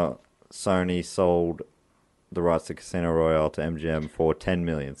 somehow Sony sold the rights to Casino Royale to MGM for $10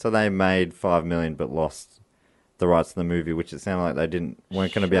 million. So they made $5 million but lost the rights to the movie, which it sounded like they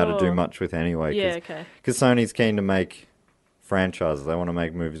weren't going to be able to do Sure. much with anyway. Yeah, okay. Because Sony's keen to make franchises. They want to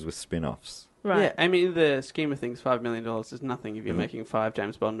make movies with spin-offs. Right. Yeah, I mean, in the scheme of things, $5 million is nothing if you're making 5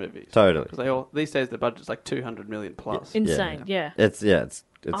 James Bond movies. Totally. Because these days the budget's like $200 million plus. Insane. Yeah. It's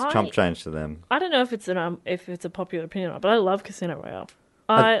I- chump change to them. I don't know if it's a popular opinion or not, but I love Casino Royale.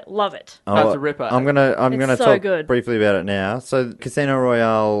 I love it. That's a ripper. I'm gonna so talk good. briefly about it now. So Casino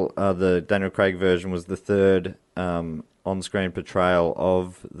Royale, the Daniel Craig version, was the third on-screen portrayal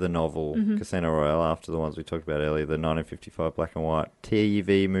of the novel Casino Royale after the ones we talked about earlier, the 1955 black and white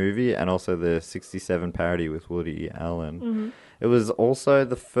TV movie, and also the 67 parody with Woody Allen. It was also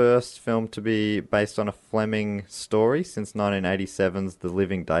the first film to be based on a Fleming story since 1987's The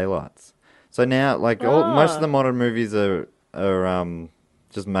Living Daylights. So now, most of the modern movies are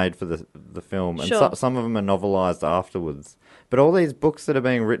just made for the film, and Sure. some of them are novelized afterwards. But all these books that are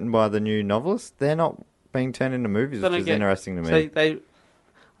being written by the new novelists, they're not being turned into movies, They which don't is get- interesting to me. So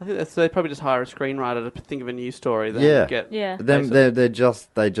I think they probably just hire a screenwriter to think of a new story. Then Yeah. get Yeah.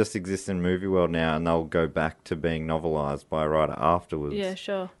 they just exist in movie world now, and they'll go back to being novelized by a writer afterwards. Yeah,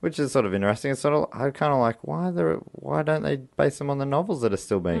 sure. Which is sort of interesting. It's sort of I kind of like why don't they base them on the novels that are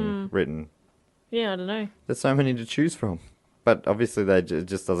still being written? Yeah, I don't know. There's so many to choose from, but obviously it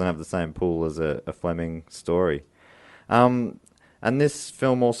just doesn't have the same pool as a Fleming story. And this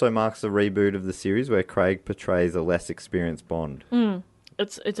film also marks a reboot of the series where Craig portrays a less experienced Bond.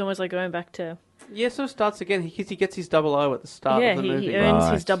 It's almost like going back to Yeah, so it starts again. He gets his 00 at the start yeah. of the movie. He earns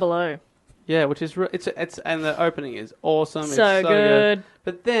Right. his 00. Yeah, which is it's and the opening is awesome. It's So so good.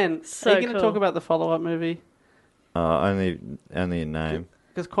 But then, So are you going to cool. talk about the follow-up movie? Only in name.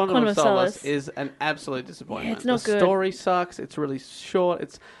 Because Quantum Quantum of of Solace Solace. is an absolute disappointment. Yeah, it's not the good. story sucks. It's really short.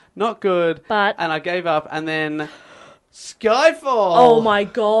 It's not good. But- and I gave up. And then Skyfall. Oh my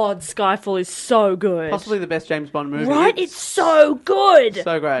god, Skyfall is so good. Possibly the best James Bond movie. Right? It's so good.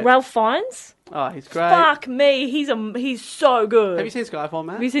 So great. Ralph Fiennes? Oh, he's great. Fuck me, he's so good. Have you seen Skyfall,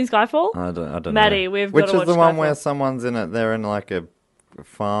 Matt? Have you seen Skyfall? I don't Maddie, know. we've Which got to is the watch one Skyfall. where someone's in it, they're in like a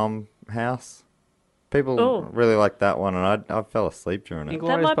farmhouse? People Oh. really like that one, and I fell asleep during it.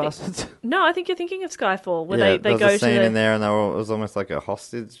 Inglourious might be- Bastards. No, I think you're thinking of Skyfall, where Yeah, they there was go a to scene the... in there, and it was almost like a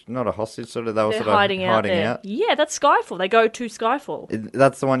hostage, not a hostage, sort of. They were They're sort of hiding out there. Yeah, that's Skyfall. They go to Skyfall.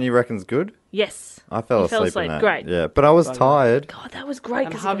 That's the one you reckon's good? Yes. I fell You asleep, fell asleep. in that. Great. Yeah, but I was tired, God, that was great.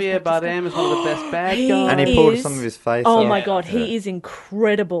 And 'cause it goes Javier back to Bardem is one of the best bad He guys. and he pulled is- some of his face Oh off. my god, he is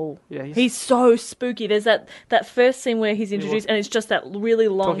incredible. Yeah, he's so spooky. There's that first scene where he's introduced, and it's just that really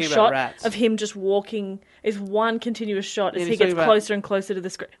long Talking about shot rats. of him just walking. It's one continuous shot as Yeah, he he's gets talking about- closer and closer to the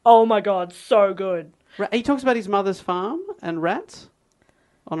screen. Oh my god, so good. He talks about his mother's farm and rats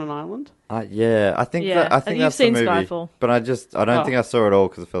on an island. Yeah, I think Yeah. I think You've that's seen the movie. Skyfall. But I don't Oh. think I saw it all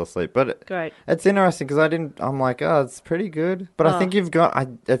because I fell asleep. But Great. it's interesting because I'm like, oh, it's pretty good. But I think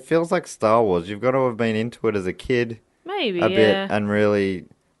it feels like Star Wars. You've got to have been into it as a kid Maybe a yeah. bit and really,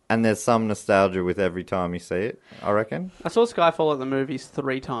 and there's some nostalgia with every time you see it, I reckon. I saw Skyfall at the movies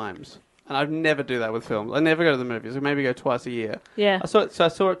 3 times. And I'd never do that with films. I never go to the movies. I maybe go twice a year. Yeah. I saw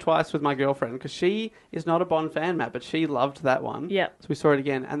it twice with my girlfriend because she is not a Bond fan, Matt, but she loved that one. Yeah. So we saw it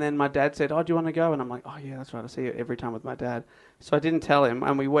again. And then my dad said, oh, do you want to go? And I'm like, oh, yeah, that's right. I see it every time with my dad. So I didn't tell him,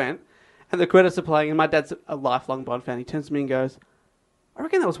 and we went. And the credits are playing, and my dad's a lifelong Bond fan. He turns to me and goes, I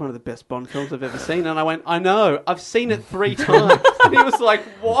reckon that was one of the best Bond films I've ever seen. And I went, I know. I've seen it 3 times. And he was like,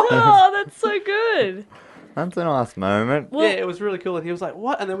 what? Oh, that's so good. That's a nice moment. Well- Yeah, it was really cool. And he was like,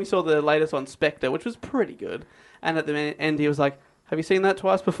 what? And then we saw the latest one, Spectre, which was pretty good. And at the end, he was like, have you seen that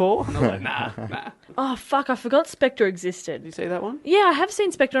twice before? And I was like, nah. Oh fuck, I forgot Spectre existed. Did you see that one? Yeah, I have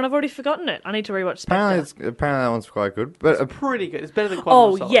seen Spectre and I've already forgotten it. I need to rewatch Spectre. Apparently that one's quite good. But Pretty good. It's better than Quantum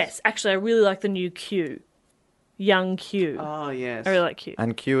Oh of Solace. yes, actually I really like the new Q. Young Q. Oh, yes. I really like Q.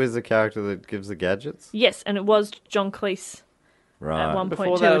 and Q is the character that gives the gadgets. Yes, and it was John Cleese Right. at one Before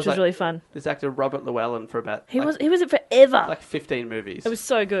point too, that, it which was was like- really fun. This actor, Robert Llewellyn, for about He was it forever. like 15 movies. It was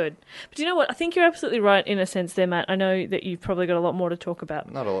so good. But you know what? I think you're absolutely right in a sense there, Matt. I know that you've probably got a lot more to talk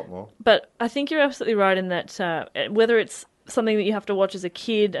about. Not a lot more. But I think you're absolutely right in that whether it's something that you have to watch as a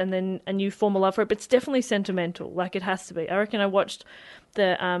kid and you form a love for it, but it's definitely sentimental. Like it has to be. I reckon I watched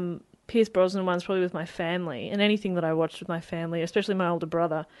the Pierce Brosnan ones probably with my family, and anything that I watched with my family, especially my older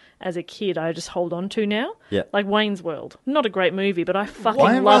brother, as a kid, I just hold on to now. Yeah. Like Wayne's World. Not a great movie, but I fucking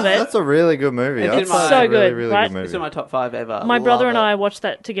Wayne love Russell, it. That's a really good movie. It's That's so a really, good, really right? good movie. It's in my top 5 ever. My brother and Love I it. watch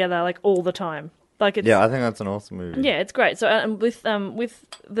that together like all the time. Like it's Yeah, I think that's an awesome movie. yeah, it's great. So with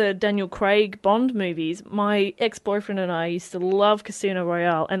the Daniel Craig Bond movies, my ex-boyfriend and I used to love Casino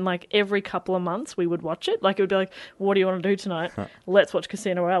Royale, and like every couple of months we would watch it. Like it would be like, "What do you want to do tonight? Let's watch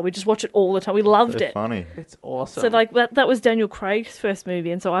Casino Royale." We just watch it all the time. We loved They're it. funny. It's awesome. So like that was Daniel Craig's first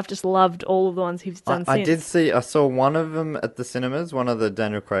movie, and so I've just loved all of the ones he's done since. I saw one of them at the cinemas, one of the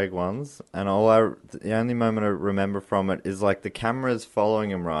Daniel Craig ones, and the only moment I remember from it is like the camera's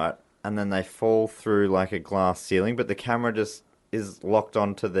following him, right? And then they fall through like a glass ceiling, but the camera just is locked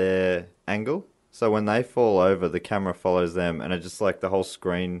onto their angle. So when they fall over, the camera follows them, and it just like the whole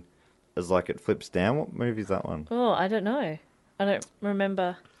screen is like it flips down. What movie is that one? Oh, I don't know. I don't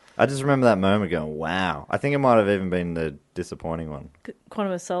remember I just remember that moment going, wow. I think it might have even been the disappointing one.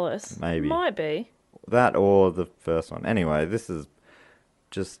 Quantum of Solace. Maybe. Might be. That or the first one. Anyway, this is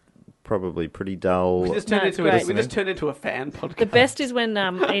just probably pretty dull. we just No, turned it's into great. we just turned into a fan podcast. The best is when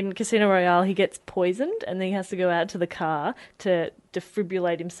in Casino Royale he gets poisoned and then he has to go out to the car to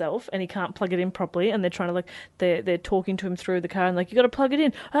defibrillate himself and he can't plug it in properly and they're trying to like they're talking to him through the car and like you got to plug it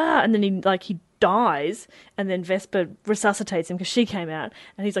in and then he dies and then Vesper resuscitates him because she came out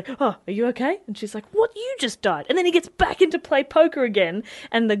and he's like, oh, are you okay? And she's like, what, you just died? And then he gets back into play poker again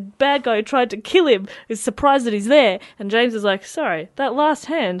and the bad guy who tried to kill him is surprised that he's there and James is like, sorry, that last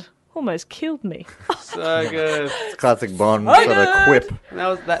hand almost killed me. So good. It's classic Bond sort of quip. And that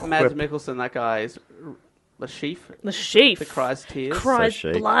was that Mads Mikkelsen, that guy is the Chief. The sheaf The cries tears. cries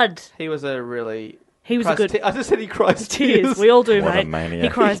So chic. blood. He was a really. He was a cries good I just said he cries tears. tears. We all do, What a mate. maniac. He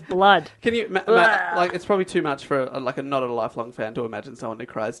cries blood. Can you, like, it's probably too much for like a not a lifelong fan to imagine someone who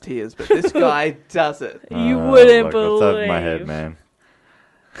cries tears, but this guy does it. You wouldn't Like, believe. That's over my head, man.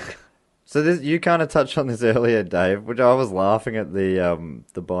 So you kind of touched on this earlier, Dave, which I was laughing at the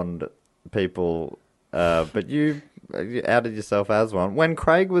Bond people, but you outed yourself as one. When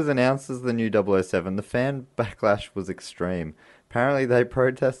Craig was announced as the new 007, the fan backlash was extreme. Apparently, they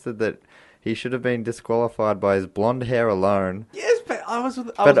protested that he should have been disqualified by his blonde hair alone. Yes, but I was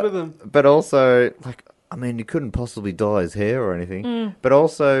with him. But also, like, I mean, he couldn't possibly dye his hair or anything. But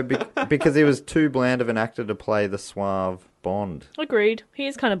also because he was too bland of an actor to play the suave Bond. Agreed. He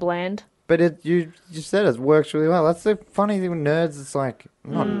is kind of bland. But you said it works really well. That's the funny thing with nerds. It's like,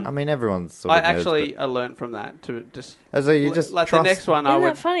 not. I mean, everyone's sort of nerds, I learned from that to just. So you just like trust... the next one, Isn't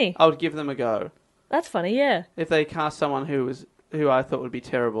that funny? I would give them a go. That's funny, yeah. If they cast someone who I thought would be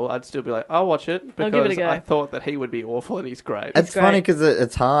terrible, I'd still be like, I'll watch it because give it a go. I thought that he would be awful and he's great. It's great. funny because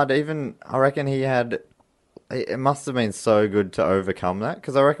it's hard. Even I reckon he had. It must have been so good to overcome that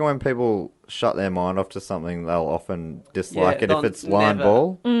because I reckon when people shut their mind off to something, they'll often dislike it if it's line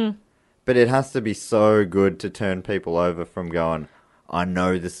ball. But it has to be so good to turn people over from going, I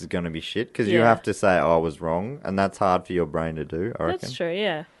know this is going to be shit, because you have to say, I was wrong, and that's hard for your brain to do, I reckon. That's true,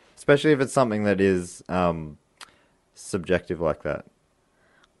 yeah. Especially if it's something that is subjective like that.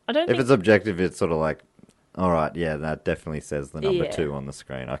 If it's objective, it's sort of like, all right, yeah, that definitely says the number 2 on the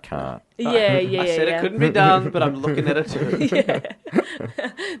screen. I can't. Yeah. I said it couldn't be done, but I'm looking at it too. Yeah.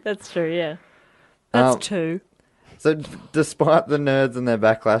 That's true, yeah. That's 2. So, despite the nerds and their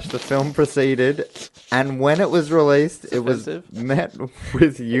backlash, the film proceeded, and when it was released, it was met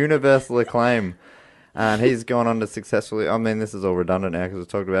with universal acclaim. And he's gone on to successfully... I mean, this is all redundant now because we've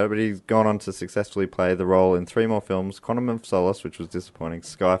talked about it, but he's gone on to successfully play the role in 3 more films. Quantum of Solace, which was disappointing.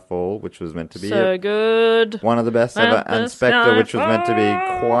 Skyfall, which was meant to be... So good. One of the best ever. And Spectre, which was meant to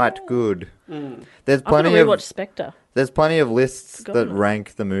be quite good. There's plenty I'm going to rewatch Spectre. There's plenty of lists that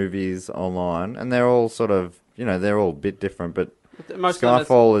rank the movies online, and they're all sort of... You know, they're all a bit different, but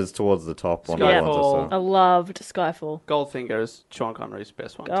Skyfall is towards the top. I loved Skyfall. Goldfinger is Sean Connery's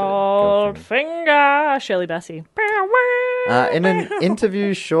best one, Goldfinger. Shirley Bassey. In an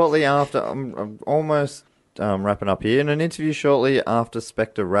interview shortly after... I'm almost wrapping up here. In an interview shortly after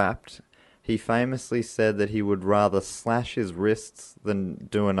Spectre wrapped, he famously said that he would rather slash his wrists than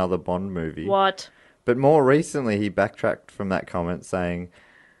do another Bond movie. What? But more recently, he backtracked from that comment, saying,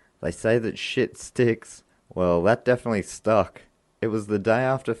 "They say that shit sticks. Well, that definitely stuck. It was the day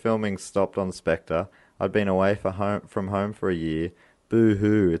after filming stopped on Spectre. I'd been away from home for a year.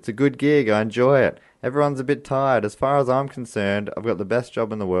 Boo-hoo. It's a good gig. I enjoy it. Everyone's a bit tired. As far as I'm concerned, I've got the best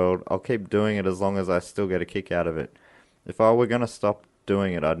job in the world. I'll keep doing it as long as I still get a kick out of it. If I were going to stop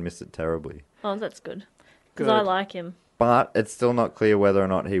doing it, I'd miss it terribly." Oh, that's good. Because I like him. But it's still not clear whether or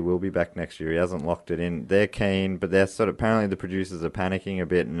not he will be back next year. He hasn't locked it in. They're keen, but they're sort of... Apparently the producers are panicking a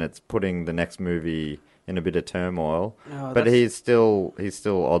bit, and it's putting the next movie... in a bit of turmoil, but he's still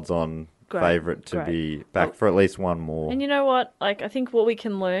odds-on favourite to be back for at least one more. And you know what? Like, I think what we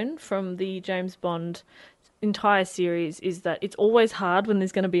can learn from the James Bond entire series is that it's always hard when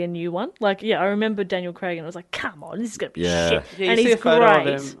there's going to be a new one. Like, I remember Daniel Craig, and I was like, "Come on, this is going to be shit." Yeah, and you see he's a photo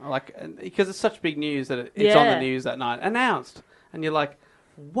great. of him, like, because it's such big news that it's on the news that night, announced, and you're like,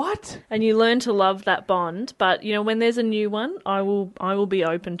 what? And you learn to love that Bond, but you know when there's a new one, I will be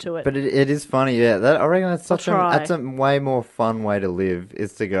open to it. But it is funny, yeah. I reckon that's a way more fun way to live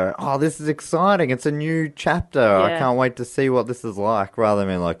is to go, oh, this is exciting. It's a new chapter. Yeah. I can't wait to see what this is like, rather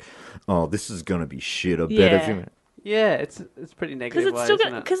than like, oh, this is gonna be shit. I bet it's gonna. Yeah, it's pretty negative.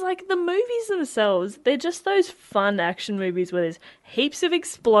 Because like the movies themselves, they're just those fun action movies where there's heaps of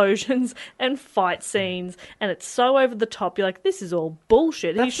explosions and fight scenes, and it's so over the top. You're like, this is all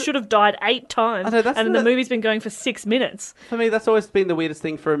bullshit. He should have died 8 times, and the movie's been going for 6 minutes. For me, that's always been the weirdest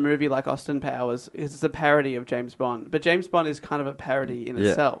thing for a movie like Austin Powers. Is it's a parody of James Bond, but James Bond is kind of a parody in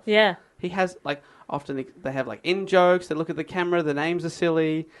itself. Yeah, he has like. Often they have like in jokes. They look at the camera. The names are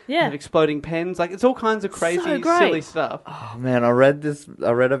silly. Yeah, they have exploding pens. Like it's all kinds of crazy, silly stuff. Oh man, I read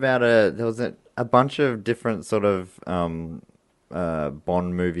about there was a bunch of different sort of Bond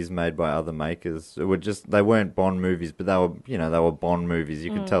movies made by other makers. They weren't Bond movies, but they were Bond movies.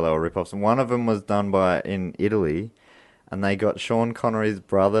 You could tell they were rip-offs. And one of them was done in Italy, and they got Sean Connery's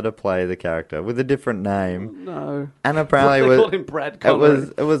brother to play the character with a different name. No, and apparently they called him Brad Connery.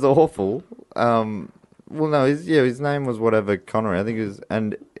 It was awful. Well, no, his name was whatever Connery. I think it was,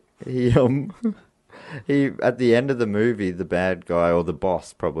 and he he at the end of the movie, the bad guy or the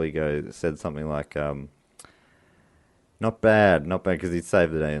boss probably said something like, not bad, because he'd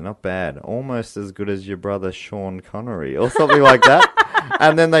saved the day. Not bad, almost as good as your brother Sean Connery, or something like that.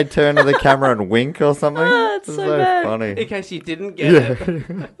 And then they turn to the camera and wink or something. Oh, it's so bad. Funny. In case you didn't get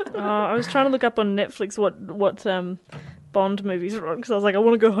it. I was trying to look up on Netflix what Bond movies are on, because I was like, I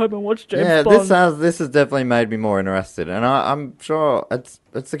want to go home and watch James Bond. This has definitely made me more interested, and I'm sure it's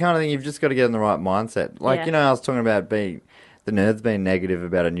the kind of thing you've just got to get in the right mindset. Like I was talking about being the nerds being negative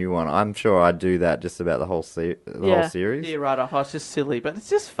about a new one. I'm sure I'd do that just about the whole whole series. Yeah, right off. Oh, it's just silly, but it's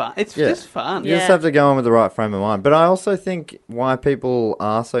just fun. It's Yeah. just fun. You just have to go in with the right frame of mind. But I also think why people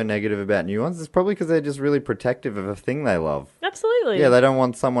are so negative about new ones is probably because they're just really protective of a thing they love. Absolutely. Yeah, they don't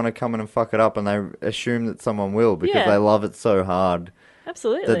want someone to come in and fuck it up, and they assume that someone will because Yeah. they love it so hard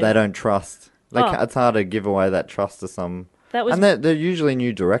Absolutely. that they don't trust. Oh. It's hard to give away that trust to some. That was And they're usually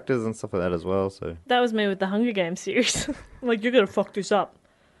new directors and stuff like that as well. So that was me with the Hunger Games series. I'm like, you're gonna fuck this up,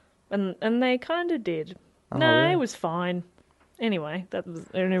 and they kind of did. No, really? it was fine. Anyway, that was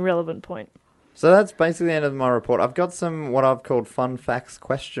an irrelevant point. So that's basically the end of my report. I've got some what I've called fun facts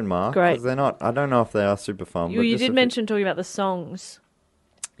question mark. Great. 'Cause they're not. I don't know if they are super fun. You but just did a few- mention talking about the songs.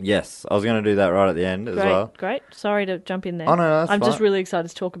 Yes, I was going to do that right at the end as Great, well. great. Sorry to jump in there. Oh, no, that's I'm just fine. really excited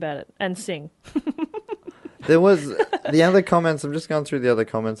to talk about it and sing. There was the other comments. I'm just going through the other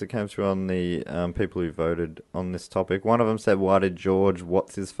comments that came through on the people who voted on this topic. One of them said, "Why did George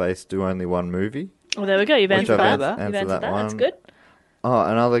What's-His-Face do only one movie?" Oh, there we go. You've Which answered I've that. You've answered answered that that. That's one. good. Oh,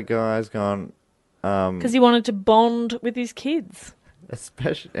 another guy's gone. Because he wanted to bond with his kids.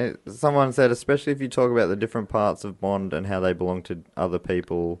 Especially, someone said, especially if you talk about the different parts of Bond and how they belong to other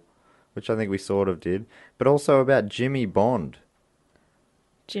people, which I think we sort of did, but also about Jimmy Bond.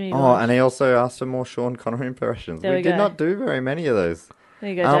 Jimmy Oh, Bond. and he also asked for more Sean Connery impressions. There we did go. not do very many of those. There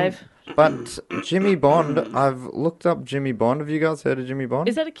you go, Dave. But Jimmy Bond, I've looked up Jimmy Bond. Have you guys heard of Jimmy Bond?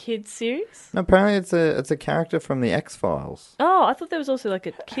 Is that a kids series? No, apparently it's a character from the X-Files. Oh, I thought there was also like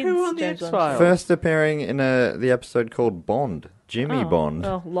a kids. Who on the James Bond. X-Files? First appearing in the episode called Bond. Jimmy Bond.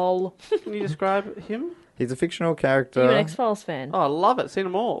 Oh, lol. Can you describe him? He's a fictional Are character. you an X-Files fan? Oh, I love it. Seen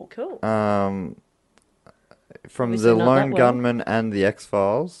them all. Cool. From Obviously The not Lone that well. Gunman and the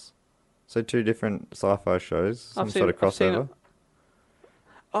X-Files. So two different sci-fi shows. Some sort of I've seen crossover. it.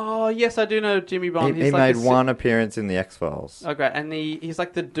 Oh, yes, I do know Jimmy Bond. He He's like made a one appearance in the X-Files. Oh, great. And he's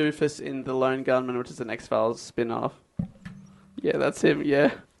like the doofus in The Lone Gunman, which is an X-Files spin-off. Yeah, that's him,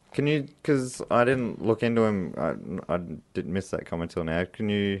 yeah. Can you, because I didn't look into him, I did miss that comment till now. Can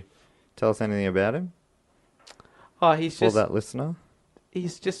you tell us anything about him Oh, he's for just that listener?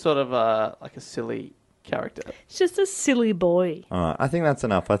 he's just sort of like a silly character. It's just a silly boy. All right, I think that's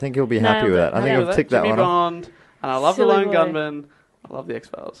enough. I think he'll be happy Nailed with it. that. I think Nailed he'll it. tick that Jimmy one off. Bond, and I love The Silly Lone boy. Gunman. I love the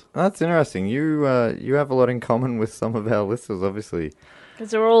X-Files. That's interesting. You have a lot in common with some of our listeners, obviously.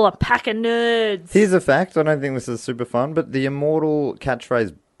 Because they're all a pack of nerds. Here's a fact. I don't think this is super fun, but the immortal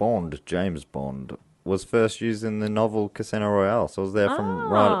catchphrase Bond, James Bond, was first used in the novel Casino Royale. So I was there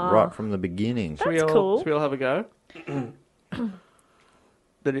from right from the beginning. That's cool. Should we all have a go?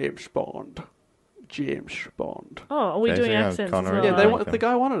 The name's Bond. James Bond. Oh, are we Okay, doing so you're accents as Connery. well? Yeah, Okay. the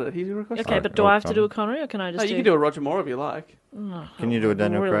guy wanted it. He requested Okay, it. but do I have to do a Connery or can I just No, you can do a Roger Moore if you like. Can you do a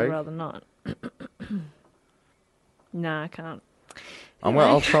Daniel I'd really Craig? rather not. Nah, I can't.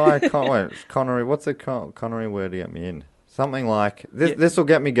 I'll try. Wait, Connery. What's a Connery word to get me in? Something like this. Yeah. This will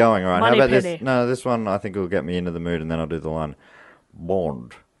get me going. All right. Money How about penny. this? No, this one I think will get me into the mood, and then I'll do the line.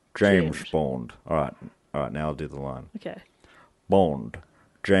 Bond, James James. Bond. All right. Now I'll do the line. Okay. Bond,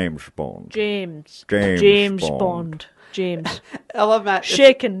 James Bond. James. James Bond. Bond. James. I love Matt.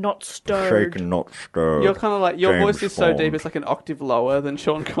 Shaken, not stirred. Shaken, not stirred. You're kind of like, your James voice is so deep, Bond. it's like an octave lower than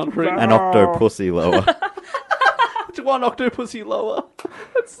Sean Connery. An octopussy lower. It's one octopussy lower.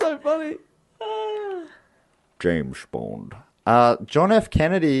 That's so funny. James Bond. John F.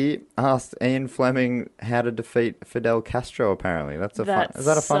 Kennedy asked Ian Fleming how to defeat Fidel Castro. Apparently, is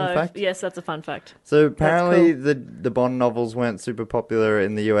that a fun fact? Yes, that's a fun fact. So apparently, cool. the Bond novels weren't super popular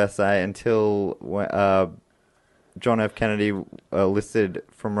in the USA until John F. Kennedy listed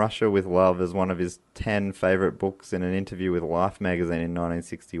From Russia with Love as one of his 10 favorite books in an interview with Life magazine in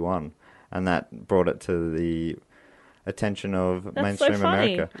 1961, and that brought it to the attention of That's mainstream so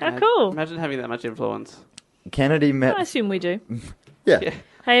funny. America. How cool. Imagine having that much influence. Kennedy met. I assume we do. Yeah.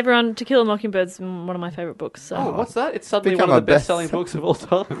 Hey everyone, To Kill a Mockingbird's one of my favourite books. So. Oh, what's that? It's suddenly Become one of the a best-selling books of all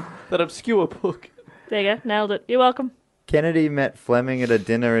time. That obscure book. There you go, nailed it. You're welcome. Kennedy met Fleming at a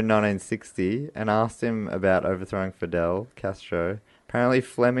dinner in 1960 and asked him about overthrowing Fidel Castro. Apparently,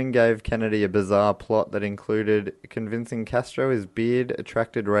 Fleming gave Kennedy a bizarre plot that included convincing Castro his beard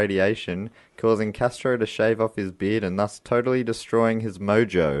attracted radiation, causing Castro to shave off his beard and thus totally destroying his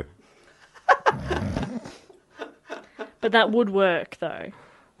mojo. But that would work, though.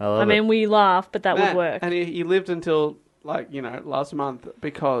 I I mean, we laugh, but that Matt, would work. And he lived until, last month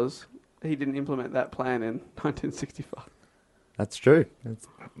because he didn't implement that plan in 1965. That's true.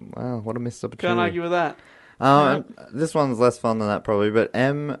 Wow, what a missed opportunity. Can't argue with that. This one's less fun than that probably, but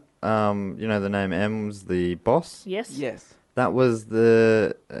M, the name M's the boss. Yes? Yes. That was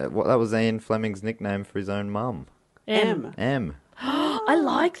that was Ian Fleming's nickname for his own mum. M. M. I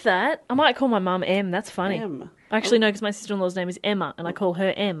like that. I might call my mum M. That's funny. M. Actually, no, because my sister-in-law's name is Emma, and I call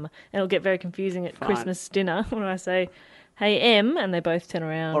her M. And it'll get very confusing at Christmas dinner when I say, "Hey, M," and they both turn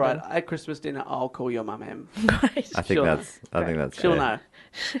around. All right, at Christmas dinner, I'll call your mum M. Great. I think that's She'll fair. know.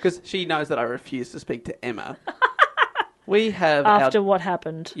 Because she knows that I refuse to speak to Emma. We have After what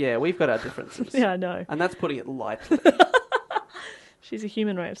happened. Yeah, we've got our differences. Yeah, I know. And that's putting it lightly. She's a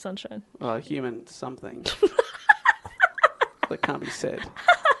human ray of sunshine. Human something. That can't be said.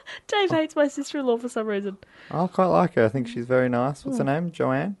 Dave hates my sister-in-law for some reason. I quite like her. I think she's very nice. What's her name?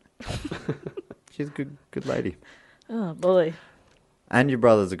 Joanne? She's a good lady. Oh, boy. And your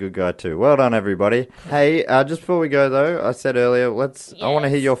brother's a good guy too. Well done, everybody. Hey, just before we go though, I said earlier, I want to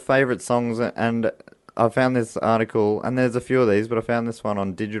hear your favourite songs, and I found this article, and there's a few of these, but I found this one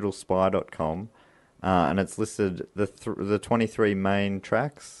on digitalspy.com, and it's listed the 23 main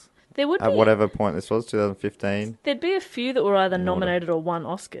tracks. There would at be, whatever point this was, 2015. There'd be a few that were either nominated or won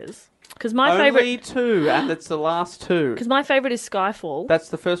Oscars. Because my Only favourite, two, and it's the last two. because my favourite is Skyfall That's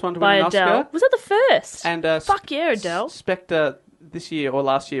the first one to by win an Adele. Oscar. Was that the first? And Fuck yeah, Adele. Spectre this year or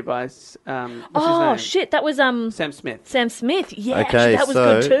last year by what's his Oh name? shit, that was Sam Smith. Sam Smith. Yeah, Okay, that was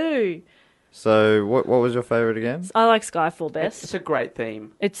so- good too. So, what was your favourite again? I like Skyfall It's best. a great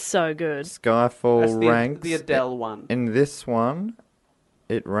theme. It's so good. Skyfall That's ranks. the Adele one. In this one,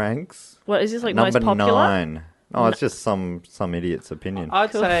 it ranks What is this like number most popular? 9. Oh, it's just some idiot's opinion.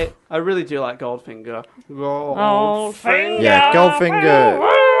 I'd say I really do like Goldfinger. Goldfinger. Yeah, Goldfinger.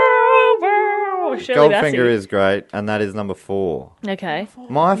 Shirley Goldfinger Bassey. is great, and that is number 4. Okay.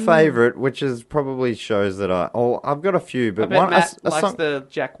 My favourite, which is probably shows that I've got a few, I but bet one Matt a likes song. the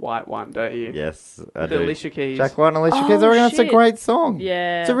Jack White one, don't you? Yes, I The do. Alicia Keys. Jack White and Alicia Oh, Keys. I reckon that's a shit. great song.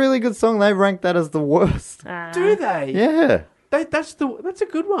 Yeah. It's a really good song. They ranked that as the worst. Do they? Yeah. That's a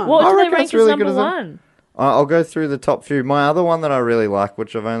good one. What I do they reckon rank it's really as good number as a- one? I'll go through the top few. My other one that I really like,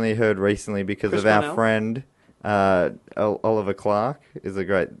 which I've only heard recently because Chris of our Cornell? friend Oliver Clark, is a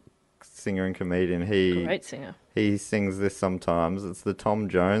great singer and comedian. Great singer. He sings this sometimes. It's the Tom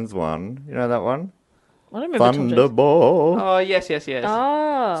Jones one. You know that one? I don't remember Tom Jones. Thunderball. Oh, yes.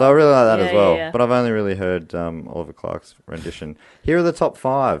 Oh. So I really like that as Yeah, well. yeah. But I've only really heard Oliver Clark's rendition. Here are the top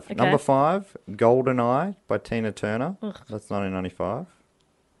 5. Okay. Number 5, GoldenEye by Tina Turner. That's 1995.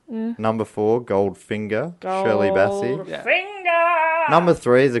 Number 4, Goldfinger, Shirley Bassey. Finger. Number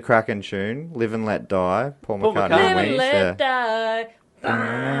 3 is a cracking tune, Live and Let Die, Paul Paul McCartney McCartney. and Live and Wings. let die.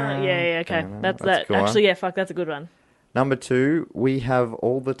 Yeah, okay. That's That's a cool Actually, one. yeah, fuck, that's a good one. Number 2, We Have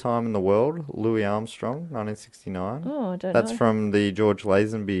All the Time in the World, Louis Armstrong, 1969. Oh, I don't That's know. from the George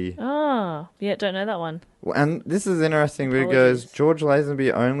Lazenby. Oh, yeah, don't know that one. And this is interesting because Apologies. George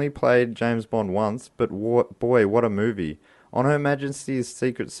Lazenby only played James Bond once, but what a movie. On Her Majesty's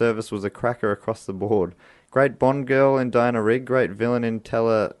Secret Service was a cracker across the board. Great Bond girl in Diana Rigg, great villain in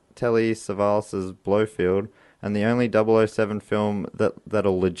Telly Savalas' Blofeld, and the only 007 film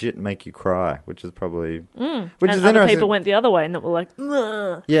that'll legit make you cry, which is probably... Which And is other interesting. people went the other way and that were like,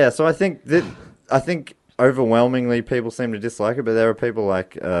 ugh. Yeah, so I think overwhelmingly people seem to dislike it, but there are people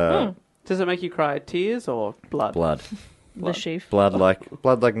like Does it make you cry tears or blood? blood. The sheaf. Blood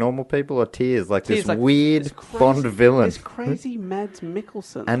like normal people, or tears like Tears this like weird this crazy- Bond villain. This crazy Mads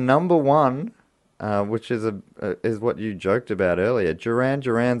Mikkelsen. And number 1, which is what you joked about earlier, Duran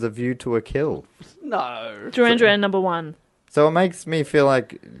Duran's A View to a Kill. no. Duran Duran number 1. So it makes me feel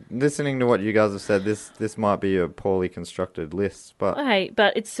like, listening to what you guys have said, this might be a poorly constructed list, but Hey,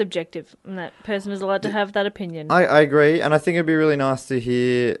 but it's subjective, and that person is allowed to have that opinion. I agree, and I think it'd be really nice to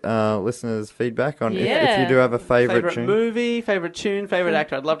hear listeners' feedback on if Yeah. you do have a favourite Favorite tune. movie, favorite tune, favorite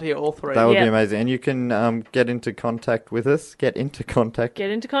actor. I'd love to hear all three. That would Yeah. be amazing. And you can get into contact with us. Get into contact.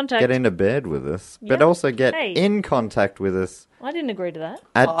 Get into contact. Get into bed with us. But Yeah. also get Hey. in contact with us. I didn't agree to that.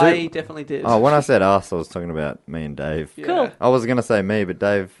 At I definitely did. Oh, when I said us, I was talking about me and Dave. Yeah. Cool. I was going to say me, but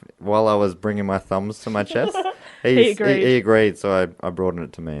Dave, while I was bringing my thumbs to my chest, He agreed. He agreed, so I broadened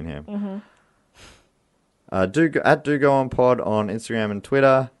it to me and him. Mm-hmm. Do Go On Pod on Instagram and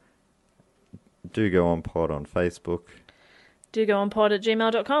Twitter. Do Go On Pod on Facebook. Do go on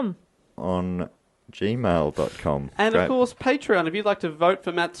pod@gmail.com. On gmail.com. And Great. of course, Patreon, if you'd like to vote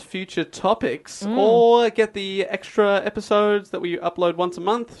for Matt's future topics or get the extra episodes that we upload once a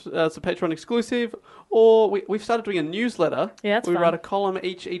month as a Patreon exclusive, or we've started doing a newsletter. Yeah, that's we fun. write a column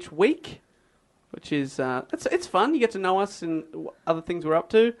each week, which is it's fun. You get to know us and other things we're up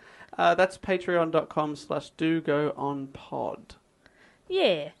to. That's patreon.com/dogoonpod.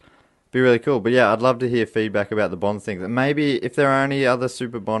 Yeah. Be really cool. But yeah, I'd love to hear feedback about the Bond things. And maybe if there are any other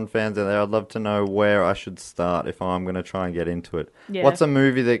Super Bond fans out there, I'd love to know where I should start if I'm going to try and get into it. Yeah. What's a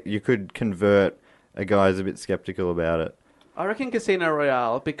movie that you could convert a guy who's a bit skeptical about it. I reckon Casino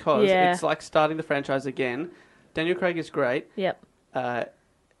Royale because Yeah. it's like starting the franchise again. Daniel Craig is great. Yep. Uh,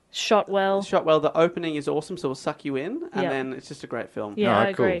 Shot well. Shot well. The opening is awesome, so it'll suck you in, and Yep. then it's just a great film. Yeah, Alright, I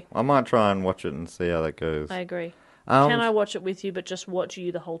agree. Cool. I might try and watch it and see how that goes. I agree. Um, Can I watch it with you, but just watch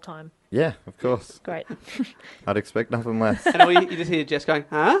you the whole time? Yeah, of course. Great. I'd expect nothing less. And all you just hear Jess going,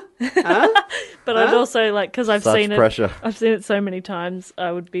 huh? But I'd also like, because I've Such seen pressure. it. I've seen it so many times.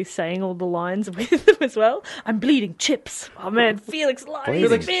 I would be saying all the lines with them as well. I'm bleeding chips. Oh man, Felix Lyon.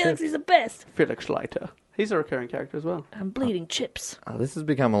 Bleeding Felix, chips. he's the best. Felix Leiter. He's a recurring character as well. I'm bleeding chips. Oh, this has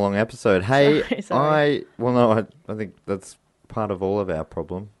become a long episode. Hey, Sorry. I think that's part of all of our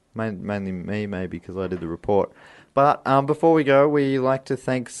problem. Mainly me, maybe, because I did the report. But before we go, we like to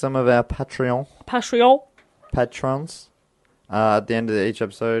thank some of our patrons. At the end of each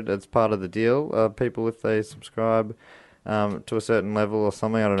episode, it's part of the deal. People, if they subscribe to a certain level or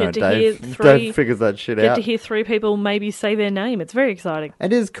something, I don't know. Get to hear Dave figures that shit Get out. to hear 3 people maybe say their name. It's very exciting.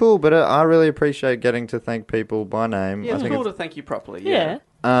 It is cool, but I really appreciate getting to thank people by name. Yeah, I it's think cool to thank you properly. Yeah.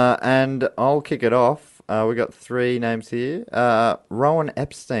 and I'll kick it off. We got 3 names here. Rowan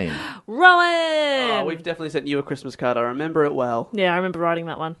Epstein. Rowan! Oh, we've definitely sent you a Christmas card. I remember it well. Yeah, I remember writing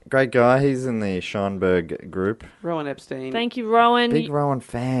that one. Great guy. He's in the Schonberg group. Rowan Epstein. Thank you, Rowan. Big Rowan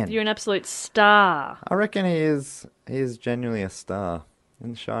fan. You're an absolute star. I reckon he is genuinely a star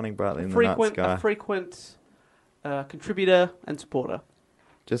and shining brightly in the night sky. A frequent contributor and supporter.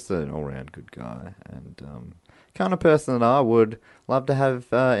 Just an all-round good guy and kind of person that I would love to have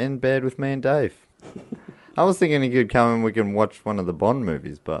in bed with me and Dave. I was thinking he could come and we can watch one of the Bond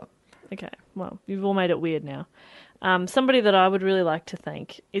movies, but... Okay, well, you've all made it weird now. Somebody that I would really like to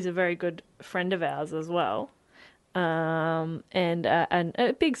thank is a very good friend of ours as well, and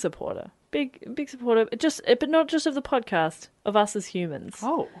a big supporter. Big supporter, but not just of the podcast, of us as humans.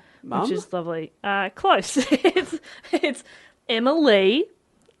 Oh, Mum? Which is lovely. Close. it's Emma Lee.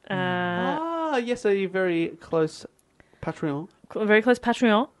 Yes, a very close Patreon. A very close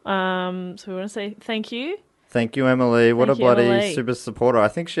Patreon. So we want to say thank you. Thank you, Emily. What Thank a you, bloody Emily. super supporter. I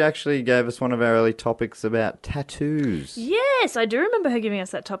think she actually gave us one of our early topics about tattoos. Yes, I do remember her giving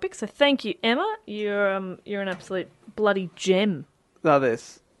us that topic. So thank you, Emma. You're an absolute bloody gem. Now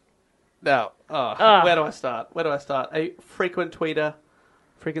this. Now, where do I start? A frequent tweeter,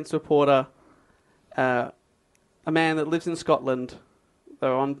 frequent supporter, a man that lives in Scotland,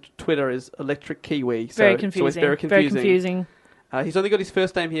 though on Twitter is Electric Kiwi. Very So confusing. it's very confusing. Very confusing. He's only got his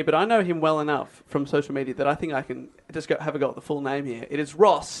first name here, but I know him well enough from social media that I think I can just have a go at the full name here. It is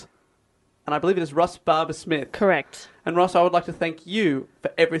Ross, and I believe it is Ross Barber Smith. Correct. And Ross, I would like to thank you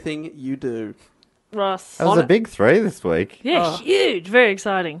for everything you do. Ross. That was a big 3 this week. Yeah, huge. Very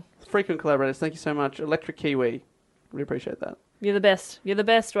exciting. Frequent collaborators, thank you so much. Electric Kiwi, really appreciate that. You're the best. You're the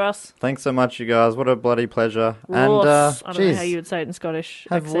best, Ross. Thanks so much, you guys. What a bloody pleasure. Ross. And, I don't know how you would say it in Scottish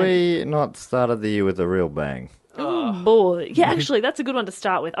have accent. we not started the year with a real bang? Oh, boy. Yeah, actually, that's a good one to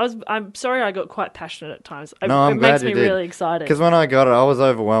start with. I'm sorry I got quite passionate at times. No, I'm it glad makes you me did. really excited. Because when I got it, I was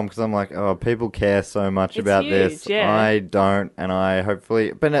overwhelmed because I'm like, oh, people care so much It's about huge, this. yeah. I don't, and I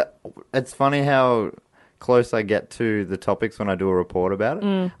hopefully... But it's funny how close I get to the topics when I do a report about it.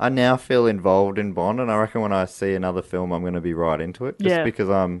 Mm. I now feel involved in Bond, and I reckon when I see another film, I'm going to be right into it. Just Yeah. because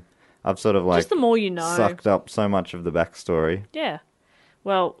I've sort of like Just the more you know. sucked up so much of the backstory. Yeah.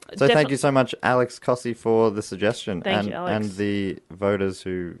 Well, So thank you so much, Alex Cossey, for the suggestion. Thank and, you, Alex. and the voters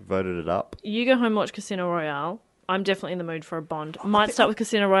who voted it up. You go home and watch Casino Royale. I'm definitely in the mood for a Bond. Might start with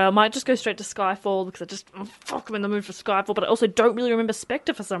Casino Royale. Might just go straight to Skyfall because I'm in the mood for Skyfall. But I also don't really remember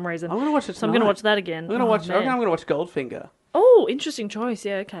Spectre for some reason. I'm going to watch it So I'm going to tonight. watch that again. I'm going to watch. I reckon I'm going to watch Goldfinger. Oh, interesting choice.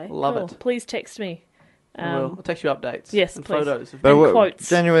 Yeah, okay. Love cool. it. Please text me. I'll text you updates. Yes, and please. photos. But And quotes.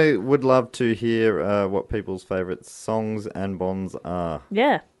 genuinely would love to hear what people's favourite songs and Bonds are.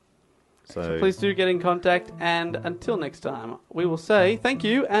 Yeah. So Please do get in contact, and until next time, we will say thank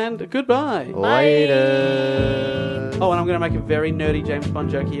you and goodbye. later. Oh, and I'm going to make a very nerdy James Bond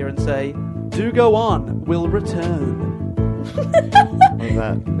joke here and say, "Do go on, will return." What's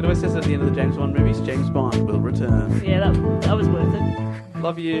that? It always says at the end of the James Bond movies, James Bond will return. Yeah, that was worth it.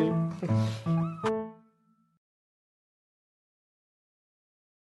 Love you.